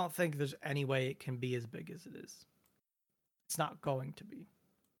 I don't think there's any way it can be as big as it is. It's not going to be.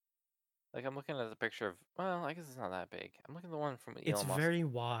 Like I'm looking at the picture of. Well, I guess it's not that big. I'm looking at the one from Elon Musk. It's very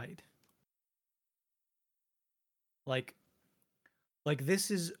wide. Like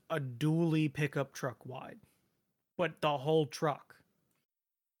this is a dually pickup truck wide, but the whole truck.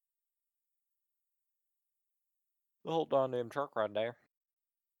 The whole damn truck right there.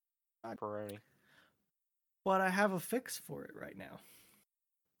 Pepperoni. But I have a fix for it right now.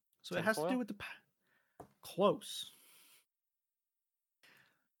 So it has to do with the close.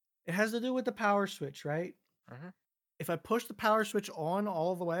 It has to do with the power switch, right? If I push the power switch on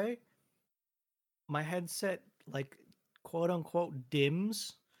all the way, my headset like quote unquote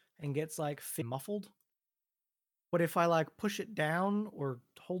dims and gets like muffled. But if I like push it down or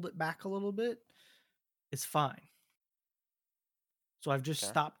hold it back a little bit, it's fine. So I've just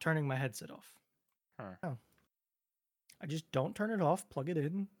stopped turning my headset off. Oh. I just don't turn it off, plug it in,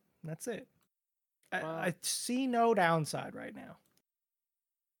 and that's it. I see no downside right now.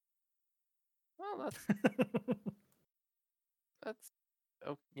 Well, that's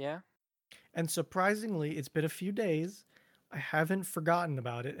yeah. And surprisingly, it's been a few days. I haven't forgotten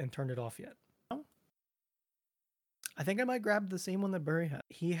about it and turned it off yet. I think I might grab the same one that Burry had.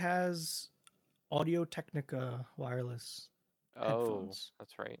 He has Audio-Technica wireless headphones.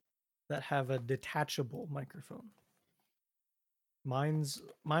 That's right. That have a detachable microphone. Mine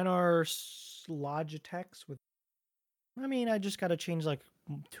are Logitechs with. I mean, I just got to change like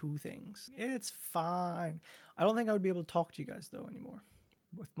 2 things. It's fine. I don't think I would be able to talk to you guys though anymore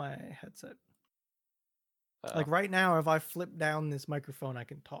with my headset. Like right now, if I flip down this microphone, I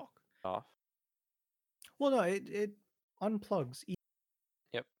can talk. Off. Well, no, it unplugs.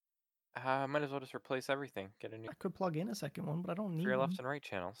 Yep. I might as well just replace everything. Get a new. I could plug in a second one, but I don't need. 3 left and right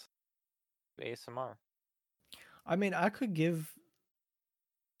channels. ASMR. I mean, I could give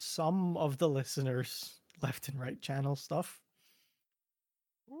some of the listeners left and right channel stuff.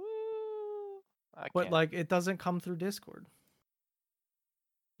 But like it doesn't come through Discord.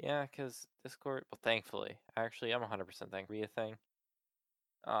 Yeah, because Discord, well, thankfully, actually, I'm 100% thankful. Be a thing.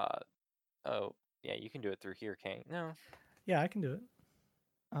 Oh, yeah, you can do it through here, can't you? No. Yeah, I can do it.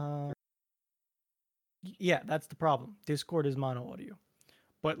 Yeah, that's the problem. Discord is mono audio.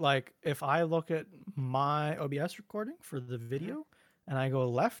 But like, if I look at my OBS recording for the Mhm. video and I go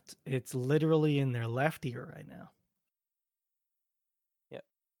left, it's literally in their left ear right now. Yep.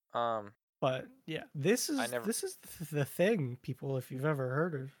 Um, But yeah, I never. this is the thing, people. If you've ever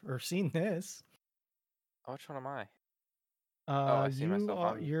heard of or seen this, Oh, which one am I? Oh, I see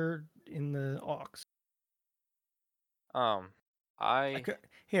myself. you're in the aux. Um, I I could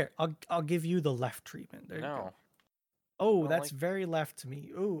here. I'll give you the left treatment. There you go. no. I Oh, don't that's like. very left to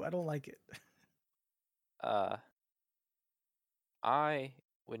me. Oh, I don't like it. Uh, I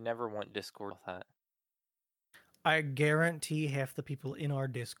would never want Discord with that. I guarantee half the people in our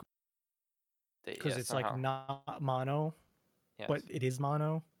Discord, because Yeah, it's like somehow. not mono, but Yes. it is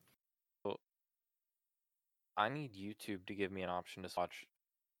mono. But I need YouTube to give me an option to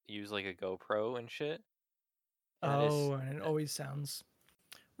use like a GoPro and shit. And that is, Oh, and it always sounds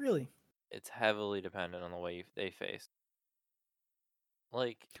really. it's heavily dependent on the way they face.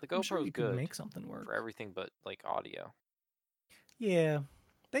 Like the I'm sure GoPro's you could good make something for work. everything but like audio. Yeah,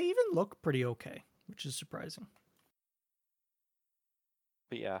 they even look pretty okay, which is surprising.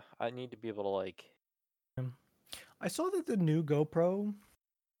 But yeah, I need to be able to like. I saw that the new GoPro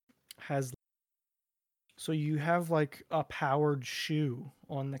has, so you have like a powered shoe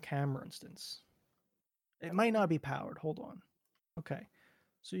on the camera instance. It might not be powered. Hold on. Okay.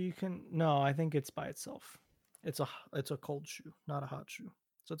 So you can, no, I think it's by itself. It's a cold shoe, not a hot shoe.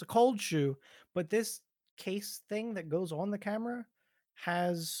 So it's a cold shoe, but this case thing that goes on the camera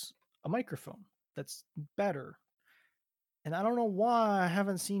has a microphone that's better. And I don't know why I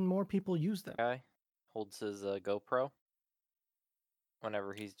haven't seen more people use them. Guy holds his GoPro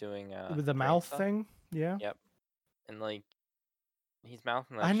whenever he's doing With the train mouth stuff. thing, yeah. Yep. And like he's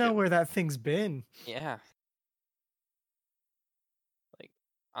mouthing that I know shit. where that thing's been. Yeah. Like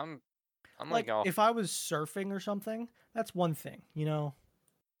I'm like Like all if I was surfing or something, that's one thing, you know.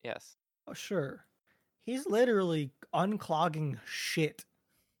 yes. Oh, sure. He's literally unclogging shit.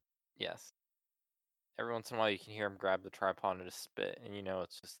 Yes. Every once in a while you can hear him grab the tripod and just spit and you know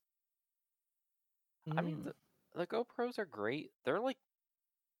it's just I mean the GoPros are great. They're like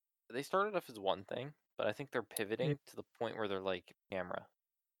they started off as one thing, but I think they're Yeah. pivoting to the point where they're like camera.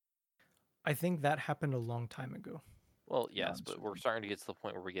 I think that happened a long time ago. Well, To be yes, honest but with we're you. starting to get to the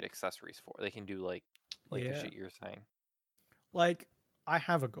point where we get accessories for. They can do like the Yeah. shit you're saying. Like I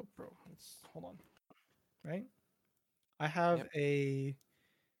have a GoPro. Hold on. Right? I have Yep. a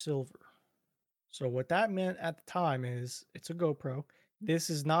silver. So what that meant at the time is it's a GoPro. This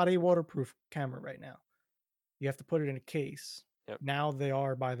is not a waterproof camera right now. You have to put it in a case. Yep. Now they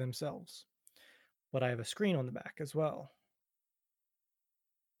are by themselves. But I have a screen on the back as well.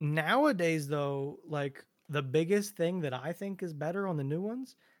 Nowadays, though, like the biggest thing that I think is better on the new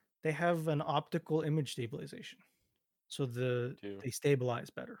ones, they have an optical image stabilization. So Too. they stabilize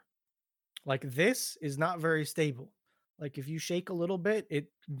better. Like this is not very stable. Like if you shake a little bit,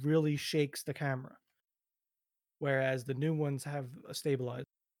 it really shakes the camera. Whereas the new ones have a stabilizer.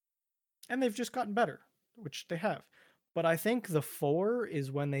 And they've just gotten better, which they have. But I think the 4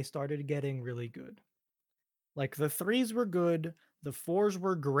 is when they started getting really good. Like the 3s were good, the 4s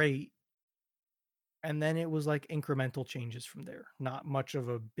were great, and then it was like incremental changes from there. Not much of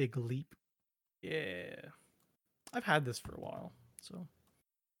a big leap. Yeah. I've had this for a while, so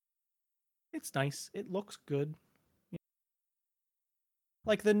it's nice. It looks good.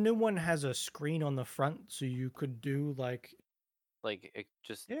 Like the new one has a screen on the front, so you could do like Like it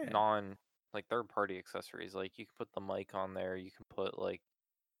just yeah, like third party accessories. Like you can put the mic on there. You can put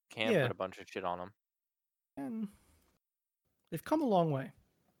yeah, put a bunch of shit on them. and they've come a long way.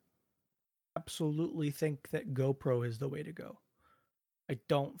 Absolutely think that GoPro is the way to go. I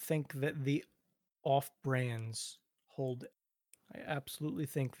don't think that the off brands hold it. I absolutely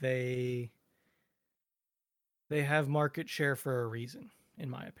think they have market share for a reason, in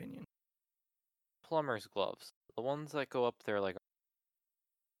my opinion. Plumber's gloves, the ones that go up there like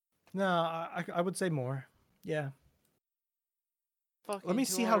No, I would say more. Yeah. Let fucking me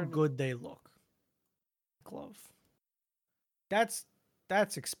see how 200. good they look. Glove. That's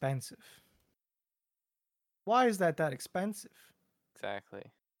that's expensive. Why is that expensive? Exactly.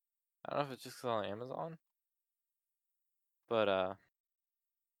 I don't know if it's just 'cause on Amazon, but I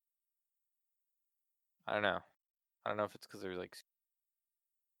don't know. I don't know if it's because there's like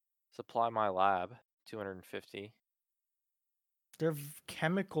Supply My Lab 250. They're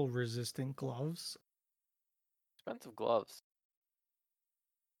chemical resistant gloves. Expensive gloves.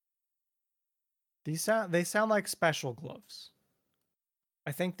 They sound like special gloves.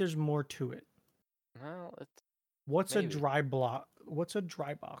 I think there's more to it. Well, it's What's a maybe dry block? What's a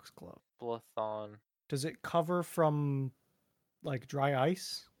dry box glove? Blathon. Does it cover from like dry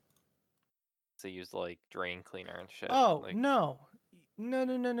ice? they use like drain cleaner and shit. Oh, Like, no.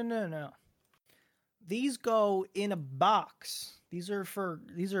 No. These go in a box. These are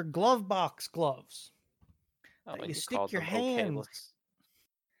glove box gloves oh, that and you you stick called your them okay. hands.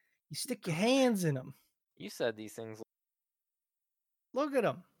 You stick your hands in them. You said these things. Look at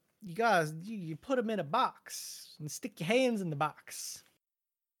them. You guys, you put them in a box and stick your hands in the box.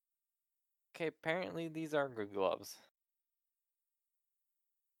 Okay, apparently these are good gloves.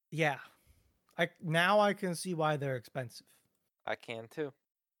 Yeah. I can see why they're expensive. I can too.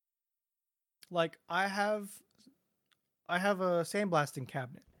 Like I have a sandblasting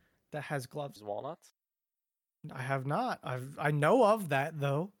cabinet that has gloves. These walnuts. I have not. I know of that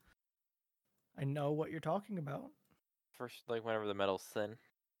though. I know what you're talking about. First, like whenever the metal's thin.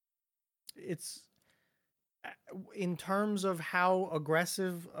 It's in terms of how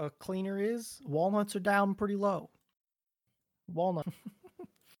aggressive a cleaner is, walnuts are down pretty low. Walnut.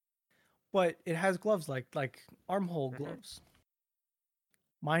 But it has gloves like armhole gloves.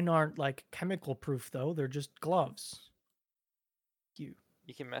 Mine aren't like chemical proof though, they're just gloves. You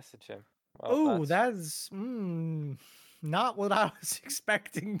can message him. Well, Oh, that's not what I was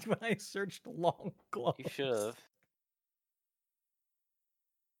expecting when I searched long gloves. You should have.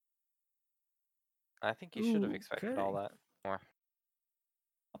 I think you should have expected all that more.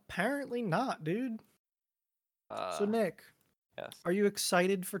 Apparently not, dude. So Nick, yes. Are you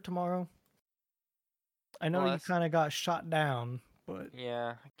excited for tomorrow? I know you kind of got shot down, but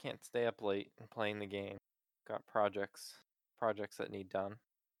yeah, I can't stay up late and playing the game. Got projects that need done.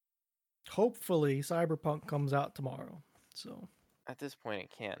 Hopefully Cyberpunk comes out tomorrow. So at this point,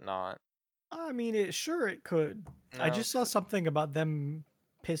 it can't not. I mean, it could. No, I just saw something about them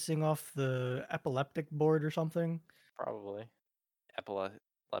pissing off the epileptic board or something. Probably. Epileptic.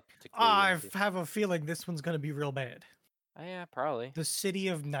 I have a feeling this one's gonna be real bad. Oh, yeah, probably. The City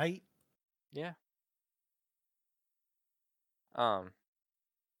of Night. Yeah.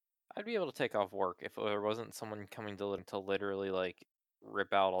 I'd be able to take off work if there wasn't someone coming to literally like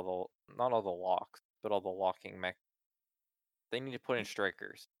rip out not all the locks, but all the locking mech. They need to put in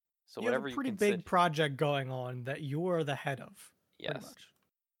strikers. So you whatever have a pretty big project going on that you're the head of. Yes.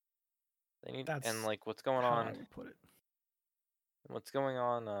 They need That's and like what's going on. I would put it. What's going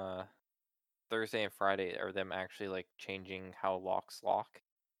on Thursday and Friday are them actually like changing how locks lock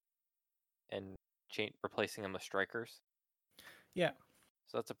and replacing them with strikers. Yeah.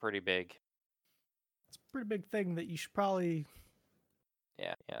 So that's a pretty big. It's a pretty big thing that you should probably.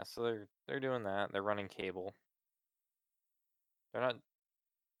 Yeah. So they're doing that. They're running cable. They're not.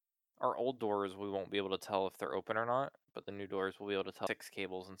 Our old doors, we won't be able to tell if they're open or not, but the new doors will be able to tell 6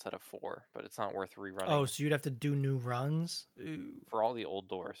 cables instead of 4. But it's not worth rerunning. Oh, so you'd have to do new runs? Ooh. For all the old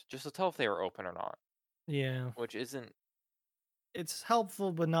doors, just to tell if they are open or not. Yeah. Which isn't. It's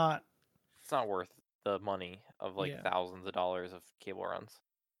helpful, but not. It's not worth the money of like thousands of dollars of cable runs.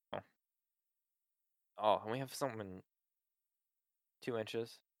 Oh, and we have something 2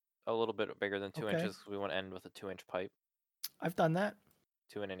 inches, a little bit bigger than 2 inches because we want to end with a 2-inch pipe. I've done that.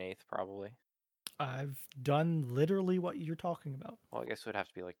 2 1/8 probably. I've done literally what you're talking about. Well, I guess it would have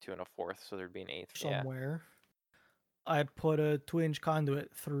to be like 2 1/4, so there'd be an eighth somewhere. Yeah. I put a 2-inch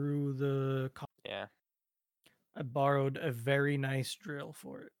conduit through the. Yeah. I borrowed a very nice drill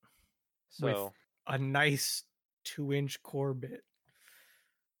for it. So with a nice 2-inch core bit.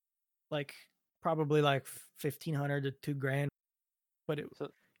 Like probably like $1,500 to $2,000. But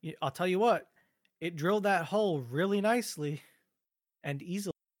I'll tell you what, it drilled that hole really nicely and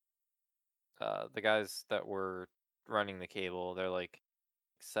easily. The guys that were running the cable, they're like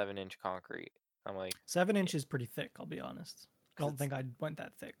 7-inch concrete. I'm like 7 inches is pretty thick, I'll be honest. I don't think I went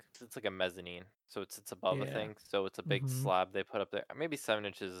that thick. It's like a mezzanine, so it's above a thing, so it's a big slab they put up there. Maybe 7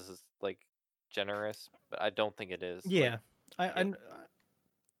 inches is like generous, but I don't think it is. Yeah, I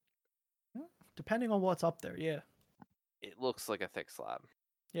depending on what's up there, yeah. It looks like a thick slab.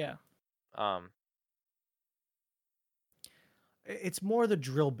 Yeah. It's more the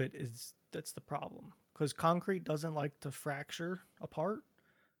drill bit that's the problem, because concrete doesn't like to fracture apart,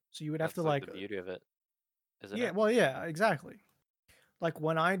 so you would have to like the beauty of it, isn't it? Yeah, well, yeah, exactly. Like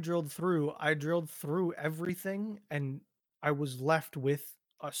when I drilled through everything, and I was left with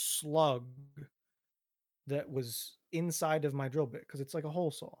a slug that was inside of my drill bit because it's like a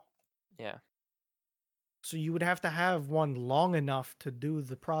hole saw. Yeah. So you would have to have one long enough to do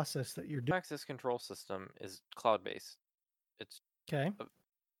the process that you're doing. Access control system is cloud-based. It's okay.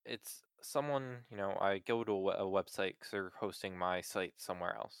 It's someone, I go to a website because they're hosting my site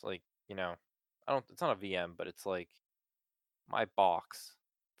somewhere else. Like, it's not a VM, but it's like my box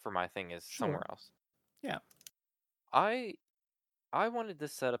for my thing is somewhere else. Yeah. I wanted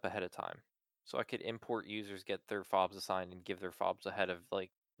this set up ahead of time. so I could import users, get their fobs assigned, and give their fobs ahead of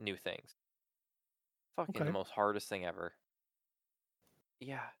like new things. Fucking the Okay. most hardest thing ever.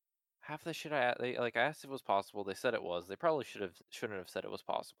 Yeah, half the shit I asked if it was possible. They said it was. They probably shouldn't have said it was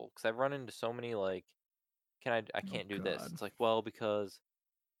possible because I've run into so many like, I Oh can't do this. God. It's like, well, because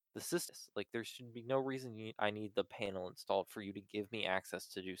the system, like, there should be no reason I need the panel installed for you to give me access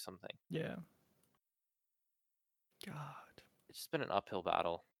to do something. Yeah. God. It's just been an uphill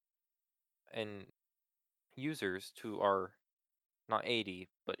battle, and users who are not AD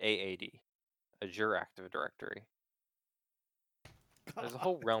but AAD, Azure Active Directory. There's a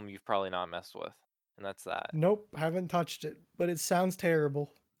whole God. realm you've probably not messed with, and that's that. Nope, haven't touched it, but it sounds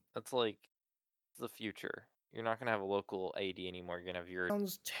terrible. That's like the future. You're not gonna have a local AD anymore. You're gonna have your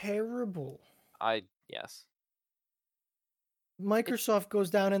Sounds terrible. yes. It's Microsoft goes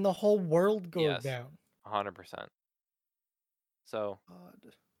down and the whole world goes yes, down. 100%. So,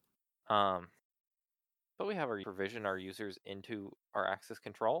 God. but we have our provision our users into our access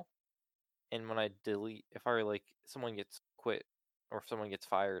control, and when I delete, if I like someone gets quit or if someone gets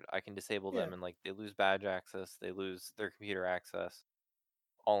fired, I can disable Yeah. them and like they lose badge access, they lose their computer access,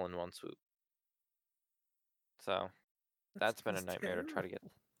 all in one swoop. So That that's been a sounds nightmare to try to get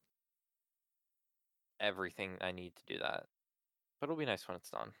terrible. everything I need to do that. But it'll be nice when it's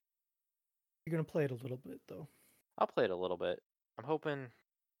done. You're gonna play it a little bit though. I'll play it a little bit. I'm hoping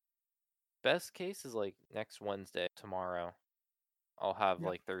best case is like next Wednesday, tomorrow. I'll have Yep.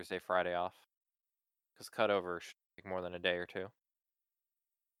 like Thursday, Friday off. Because cutover should take more than a day or two.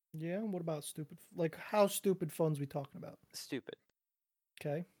 Yeah. And what about stupid? Like, how stupid phones we talking about? Stupid.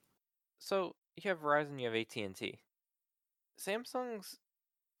 Okay. So you have Verizon, you have AT&T. Samsung's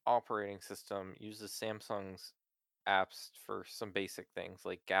operating system uses Samsung's apps for some basic things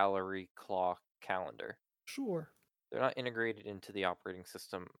like gallery, clock, calendar. Sure. They're not integrated into the operating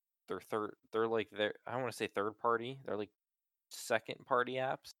system. They're like I don't want to say third party. They're like second party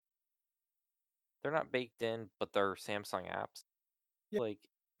apps. They're not baked in, but they're Samsung apps. Yeah. Like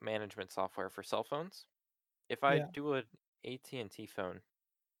management software for cell phones. If I Yeah. do an AT&T phone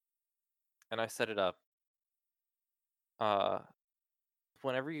and I set it up, uh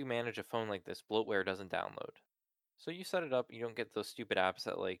whenever you manage a phone like this, bloatware doesn't download. So you set it up, you don't get those stupid apps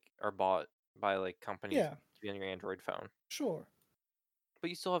that like are bought by like companies Yeah. to be on your Android phone. Sure. But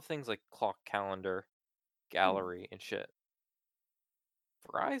you still have things like clock, calendar, Yeah. gallery, and shit.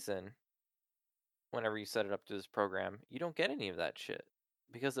 Verizon, whenever you set it up to this program, you don't get any of that shit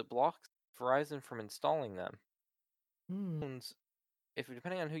because it blocks Verizon from installing them. Hmm. Phones, if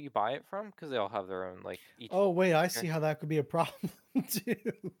depending on who you buy it from, because they all have their own like each. Oh wait, I see how that could be a problem too.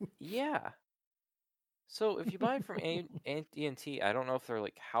 Yeah. So if you buy it from AT&T, I don't know if they're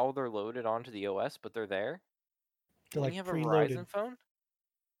like how they're loaded onto the OS, but they're there. They're When you like have a preloaded. Verizon phone,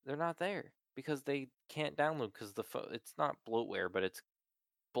 they're not there because they can't download because the phone it's not bloatware, but it's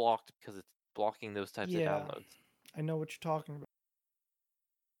blocked because it's blocking those types of Yeah, downloads. I know what you're talking about.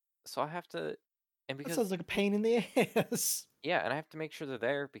 So I have to, and That because sounds like a pain in the ass. yeah, and I have to make sure they're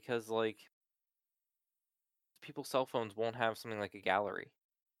there because like people's cell phones won't have something like a gallery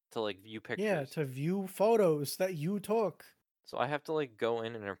to like view Yeah, pictures. to view photos that you took. So I have to like go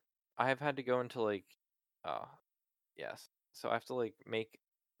in and I have had to go into like, uh, yes. So I have to like make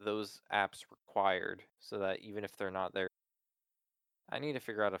those apps required so that even if they're not there, I need to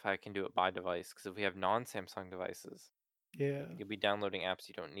figure out if I can do it by device because if we have non-Samsung devices, Yeah. you'll be downloading apps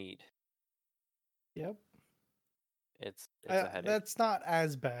you don't need. Yep. It's a headache. That's not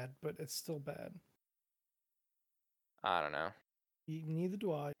as bad, but it's still bad. I don't know. Neither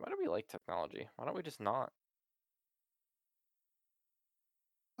do I. Why do we like technology? Why don't we just not?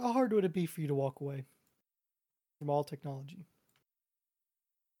 How hard would it be for you to walk away from all technology?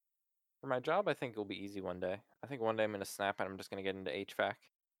 For my job, I think it'll be easy one day. I think one day I'm gonna snap and I'm just gonna get into HVAC.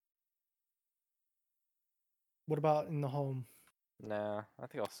 What about in the home? Nah, I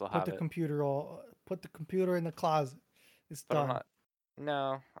think I'll still Put have the it. computer in the closet. It's But I'm done. not.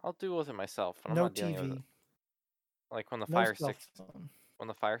 No, I'll deal with it myself. But I'm No not dealing with it. TV. Like No cell phone. when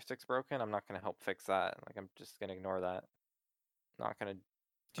the Fire Stick's broken, I'm not gonna help fix that. Like I'm just gonna ignore that. Not gonna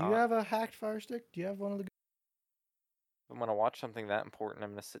Do you not. have a hacked Fire Stick? Do you have one of the? If I'm gonna watch something that important,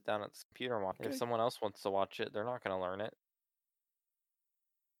 I'm gonna sit down at the computer and watch it. If Okay. someone else wants to watch it, they're not gonna learn it.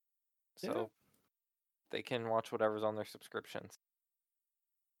 Yeah. So they can watch whatever's on their subscriptions.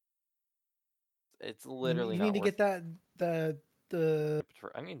 It's literally You not need to worth get that the.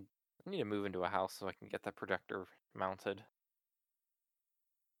 it. I need to move into a house so I can get that projector mounted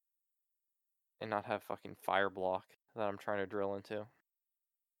and not have fucking fire block that I'm trying to drill into.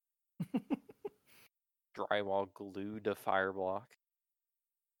 Drywall glued to fire block.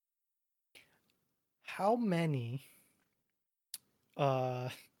 how many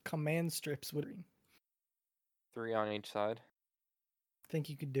command strips would you 3 on each side. think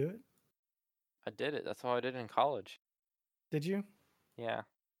you could do it? I did it. That's how I did it in college. Did you? Yeah.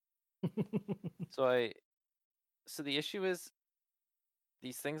 So the issue is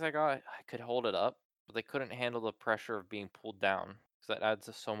these things I got, I could hold it up, but they couldn't handle the pressure of being pulled down because that adds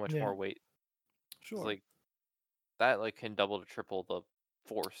so much Yeah, more weight. It's sure. like that like can double to triple the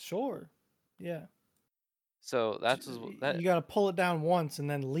force. Sure. Yeah. So that's that. You got to pull it down once and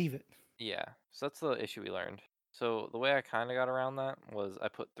then leave it. Yeah. So that's the issue we learned. So the way I kind of got around that was I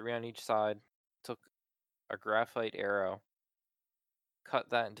put 3 on each side, took a graphite arrow, cut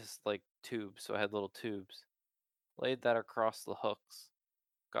that into like tubes, so I had little tubes, laid that across the hooks,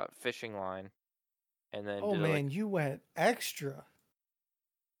 got fishing line, and then Oh did like man, you went extra.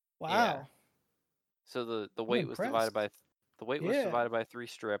 yeah. Wow. So the I'm weight was divided impressed. by the weight was Yeah. divided by 3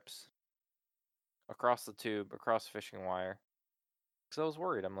 strips across the tube, across fishing wire. Because I was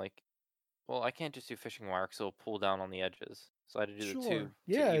worried. I'm like, well, I can't just do fishing wire because it'll pull down on the edges. So I had to do the tube Sure. to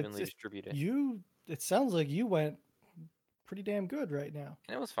Yeah, evenly distribute it. it sounds like you went pretty damn good right now.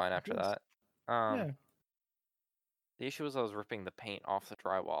 And it was fine after Yes. that. Yeah. The issue was I was ripping the paint off the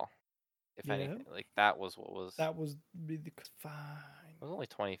drywall. If Yeah. anything, like that was what was. That was fine. It was only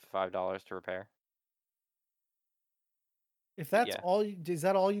 $25 to repair. If that's Yeah. all, is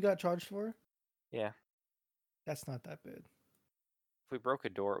that all you got charged for? Yeah. That's not that bad. If we broke a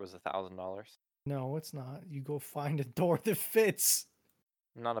door, it was $1,000. No, it's not. You go find a door that fits.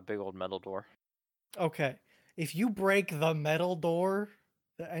 Not a big old metal door. Okay. If you break the metal door,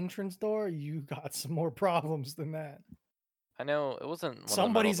 the entrance door, you got some more problems than that. I know it wasn't one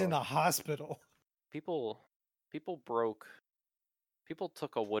Somebody's of the in metal the hospital. people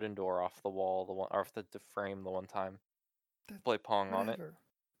took a wooden door off the wall off the frame the one time to play Pong on it. Whatever.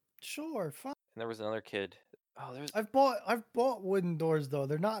 Sure, fine. And there was another kid. Oh, there's I've bought wooden doors though.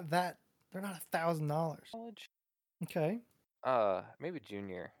 They're not $1,000. college. Okay. Maybe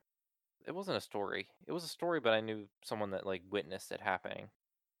junior. It wasn't a story. It was a story, but I knew someone that like witnessed it happening.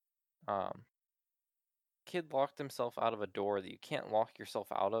 Kid locked himself out of a door that you can't lock yourself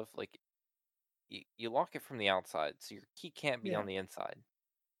out of. Like you lock it from the outside, so your key can't be Yeah. on the inside.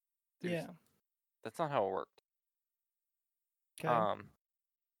 Yeah. That's not how it worked. Okay.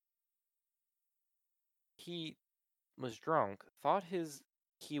 He was drunk, thought his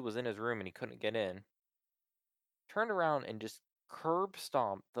key was in his room and he couldn't get in. Turned around and just curb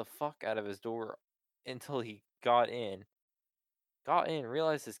stomped the fuck out of his door until he got in. Got in,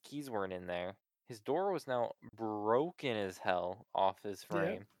 realized his keys weren't in there. His door was now broken as hell off his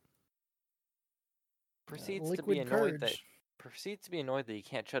frame. Yep. Proceeds to be annoyed that he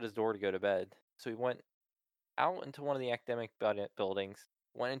can't shut his door to go to bed. So he went out into one of the academic buildings,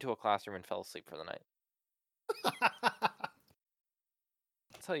 went into a classroom and fell asleep for the night.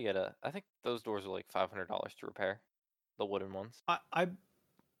 That's how you get I think those doors are like $500 to repair, the wooden ones. I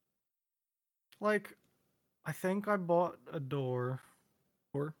think I bought a door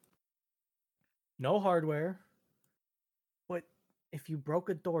for no hardware, but if you broke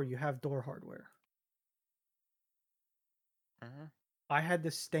a door, you have door hardware. Mm-hmm. I had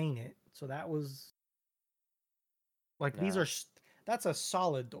to stain it, so that was like that's a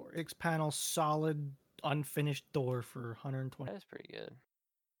solid door. X-panel solid unfinished door for 120. That is pretty good.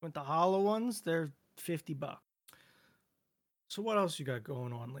 With the hollow ones, they're $50. So what else you got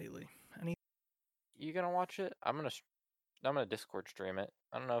going on lately? You gonna watch it? I'm gonna Discord stream it.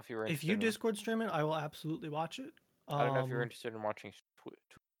 I don't know if you were interested. If you Discord stream it, I will absolutely watch it. I don't know if you're interested in watching.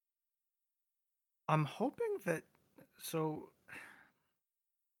 I'm hoping that. So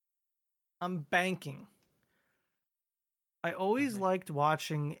I'm banking. I always liked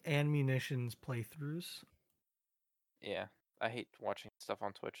watching Ammunition's playthroughs. Yeah, I hate watching stuff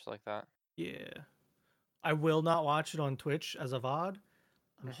on Twitch like that. Yeah. I will not watch it on Twitch as a VOD.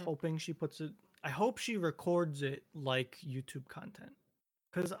 I'm hoping she puts it. I hope she records it like YouTube content.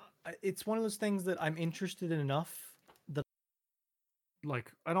 Because it's one of those things that I'm interested in enough that,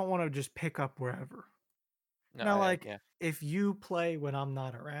 like, I don't want to just pick up wherever. No, now, if you play when I'm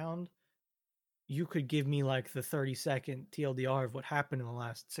not around, you could give me like the 30-second TLDR of what happened in the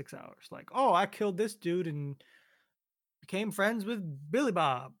last 6 hours. Like, oh, I killed this dude and became friends with Billy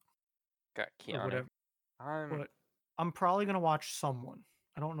Bob. Got Keanu. Or whatever. But I'm probably gonna watch someone.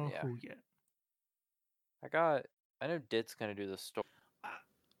 I don't know who yet. I know Dit's gonna do the story.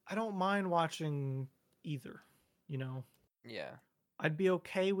 I don't mind watching either. You know. Yeah. I'd be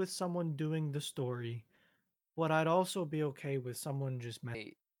okay with someone doing the story, but I'd also be okay with someone just.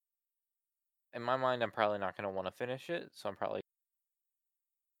 In my mind, I'm probably not gonna want to finish it, so I'm probably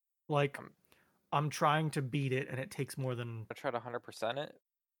like. I'm trying to beat it, and it takes more than. I try to 100% it,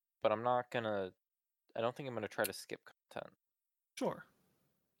 but I'm not gonna. I don't think I'm gonna try to skip content. Sure,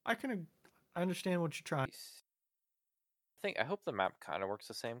 I can. I understand what you're trying. I hope the map kind of works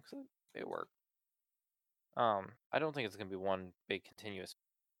the same because it worked. I don't think it's gonna be one big continuous.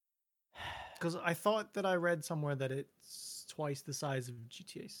 Because I thought that I read somewhere that it's twice the size of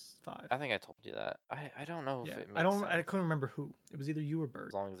GTA 5. I think I told you that. I don't know if Yeah, it makes sense. I couldn't remember who. It was either you or Bird.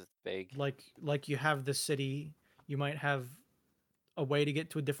 As long as it's big. Like you have the city, you might have a way to get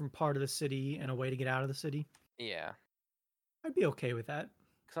to a different part of the city and a way to get out of the city. Yeah. I'd be okay with that.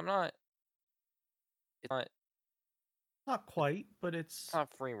 Because I'm not. It's not quite, but it's not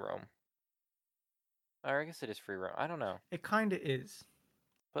free roam. Or I guess it is free roam. I don't know. It kind of is.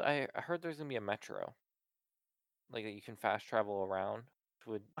 But I heard there's gonna be a metro. Like that you can fast travel around.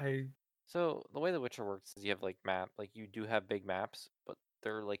 So the way The Witcher works is you have like you do have big maps, but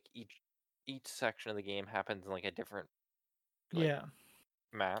they're like each section of the game happens in like a different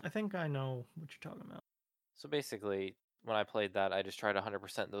map. I think I know what you're talking about. So basically, when I played that, I just tried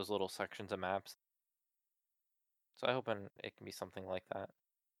 100% those little sections of maps. So I hope it can be something like that.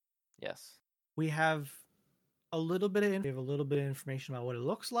 Yes. We have a little bit of information about what it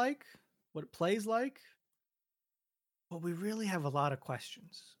looks like, what it plays like, but we really have a lot of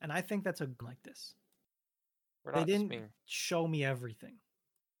questions, and I think that's like this. They didn't show me everything.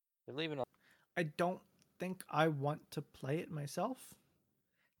 They're leaving. I don't think I want to play it myself,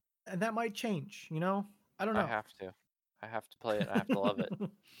 and that might change. I don't know. I have to play it. I have to love it.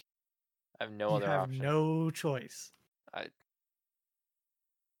 I have no other option. You have no choice.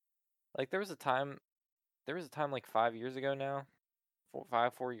 There was a time like 5 years ago now,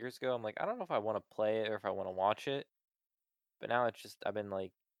 4 years ago. I'm like, I don't know if I want to play it or if I want to watch it. But now it's just, I've been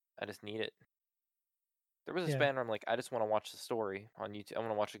like, I just need it. There was a span where I'm like, I just want to watch the story on YouTube. I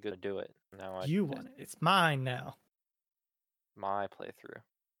want to watch a good do it. Now you want it. It's mine now. My playthrough.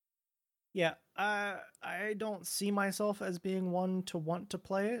 Yeah, I don't see myself as being one to want to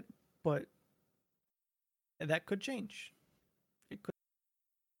play it, but that could change. It could.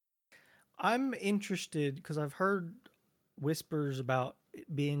 I'm interested because I've heard whispers about it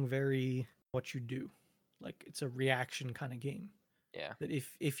being very what you do. Like it's a reaction kind of game. Yeah. That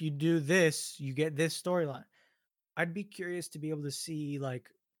if you do this, you get this storyline. I'd be curious to be able to see like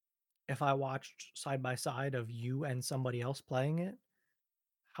if I watched side by side of you and somebody else playing it,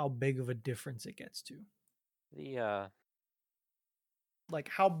 how big of a difference it gets to. Like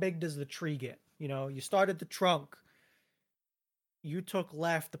how big does the tree get? You start at the trunk. You took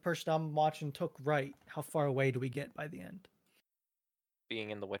left, the person I'm watching took right. How far away do we get by the end? Being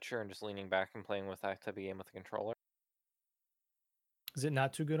in The Witcher and just leaning back and playing with that type of game with a controller. Is it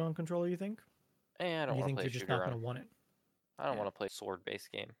not too good on controller, you think? I don't want to play a shooter. You think you're just not going to want it? I don't want to play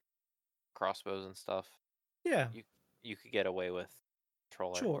sword-based game. Crossbows and stuff. Yeah. You could get away with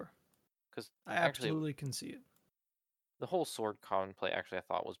controller. Sure. Because I absolutely can see it. The whole sword play actually I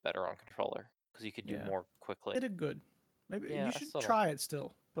thought was better on controller because you could do more quickly. It did good. Maybe you should try it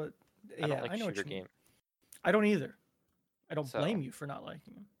still. But I don't like shooter game. I don't either. I don't blame you for not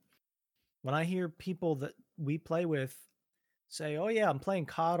liking them. When I hear people that we play with say, "Oh yeah, I'm playing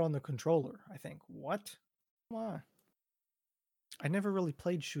COD on the controller," I think, "What? Why?" I never really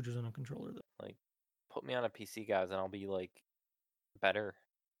played shooters on a controller though. Like, put me on a PC, guys, and I'll be like better.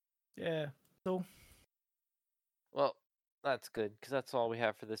 Yeah. So. Well, that's good because that's all we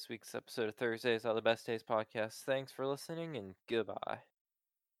have for this week's episode of Thursdays on the Best Days podcast. Thanks for listening and goodbye.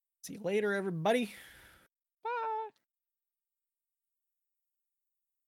 See you later, everybody.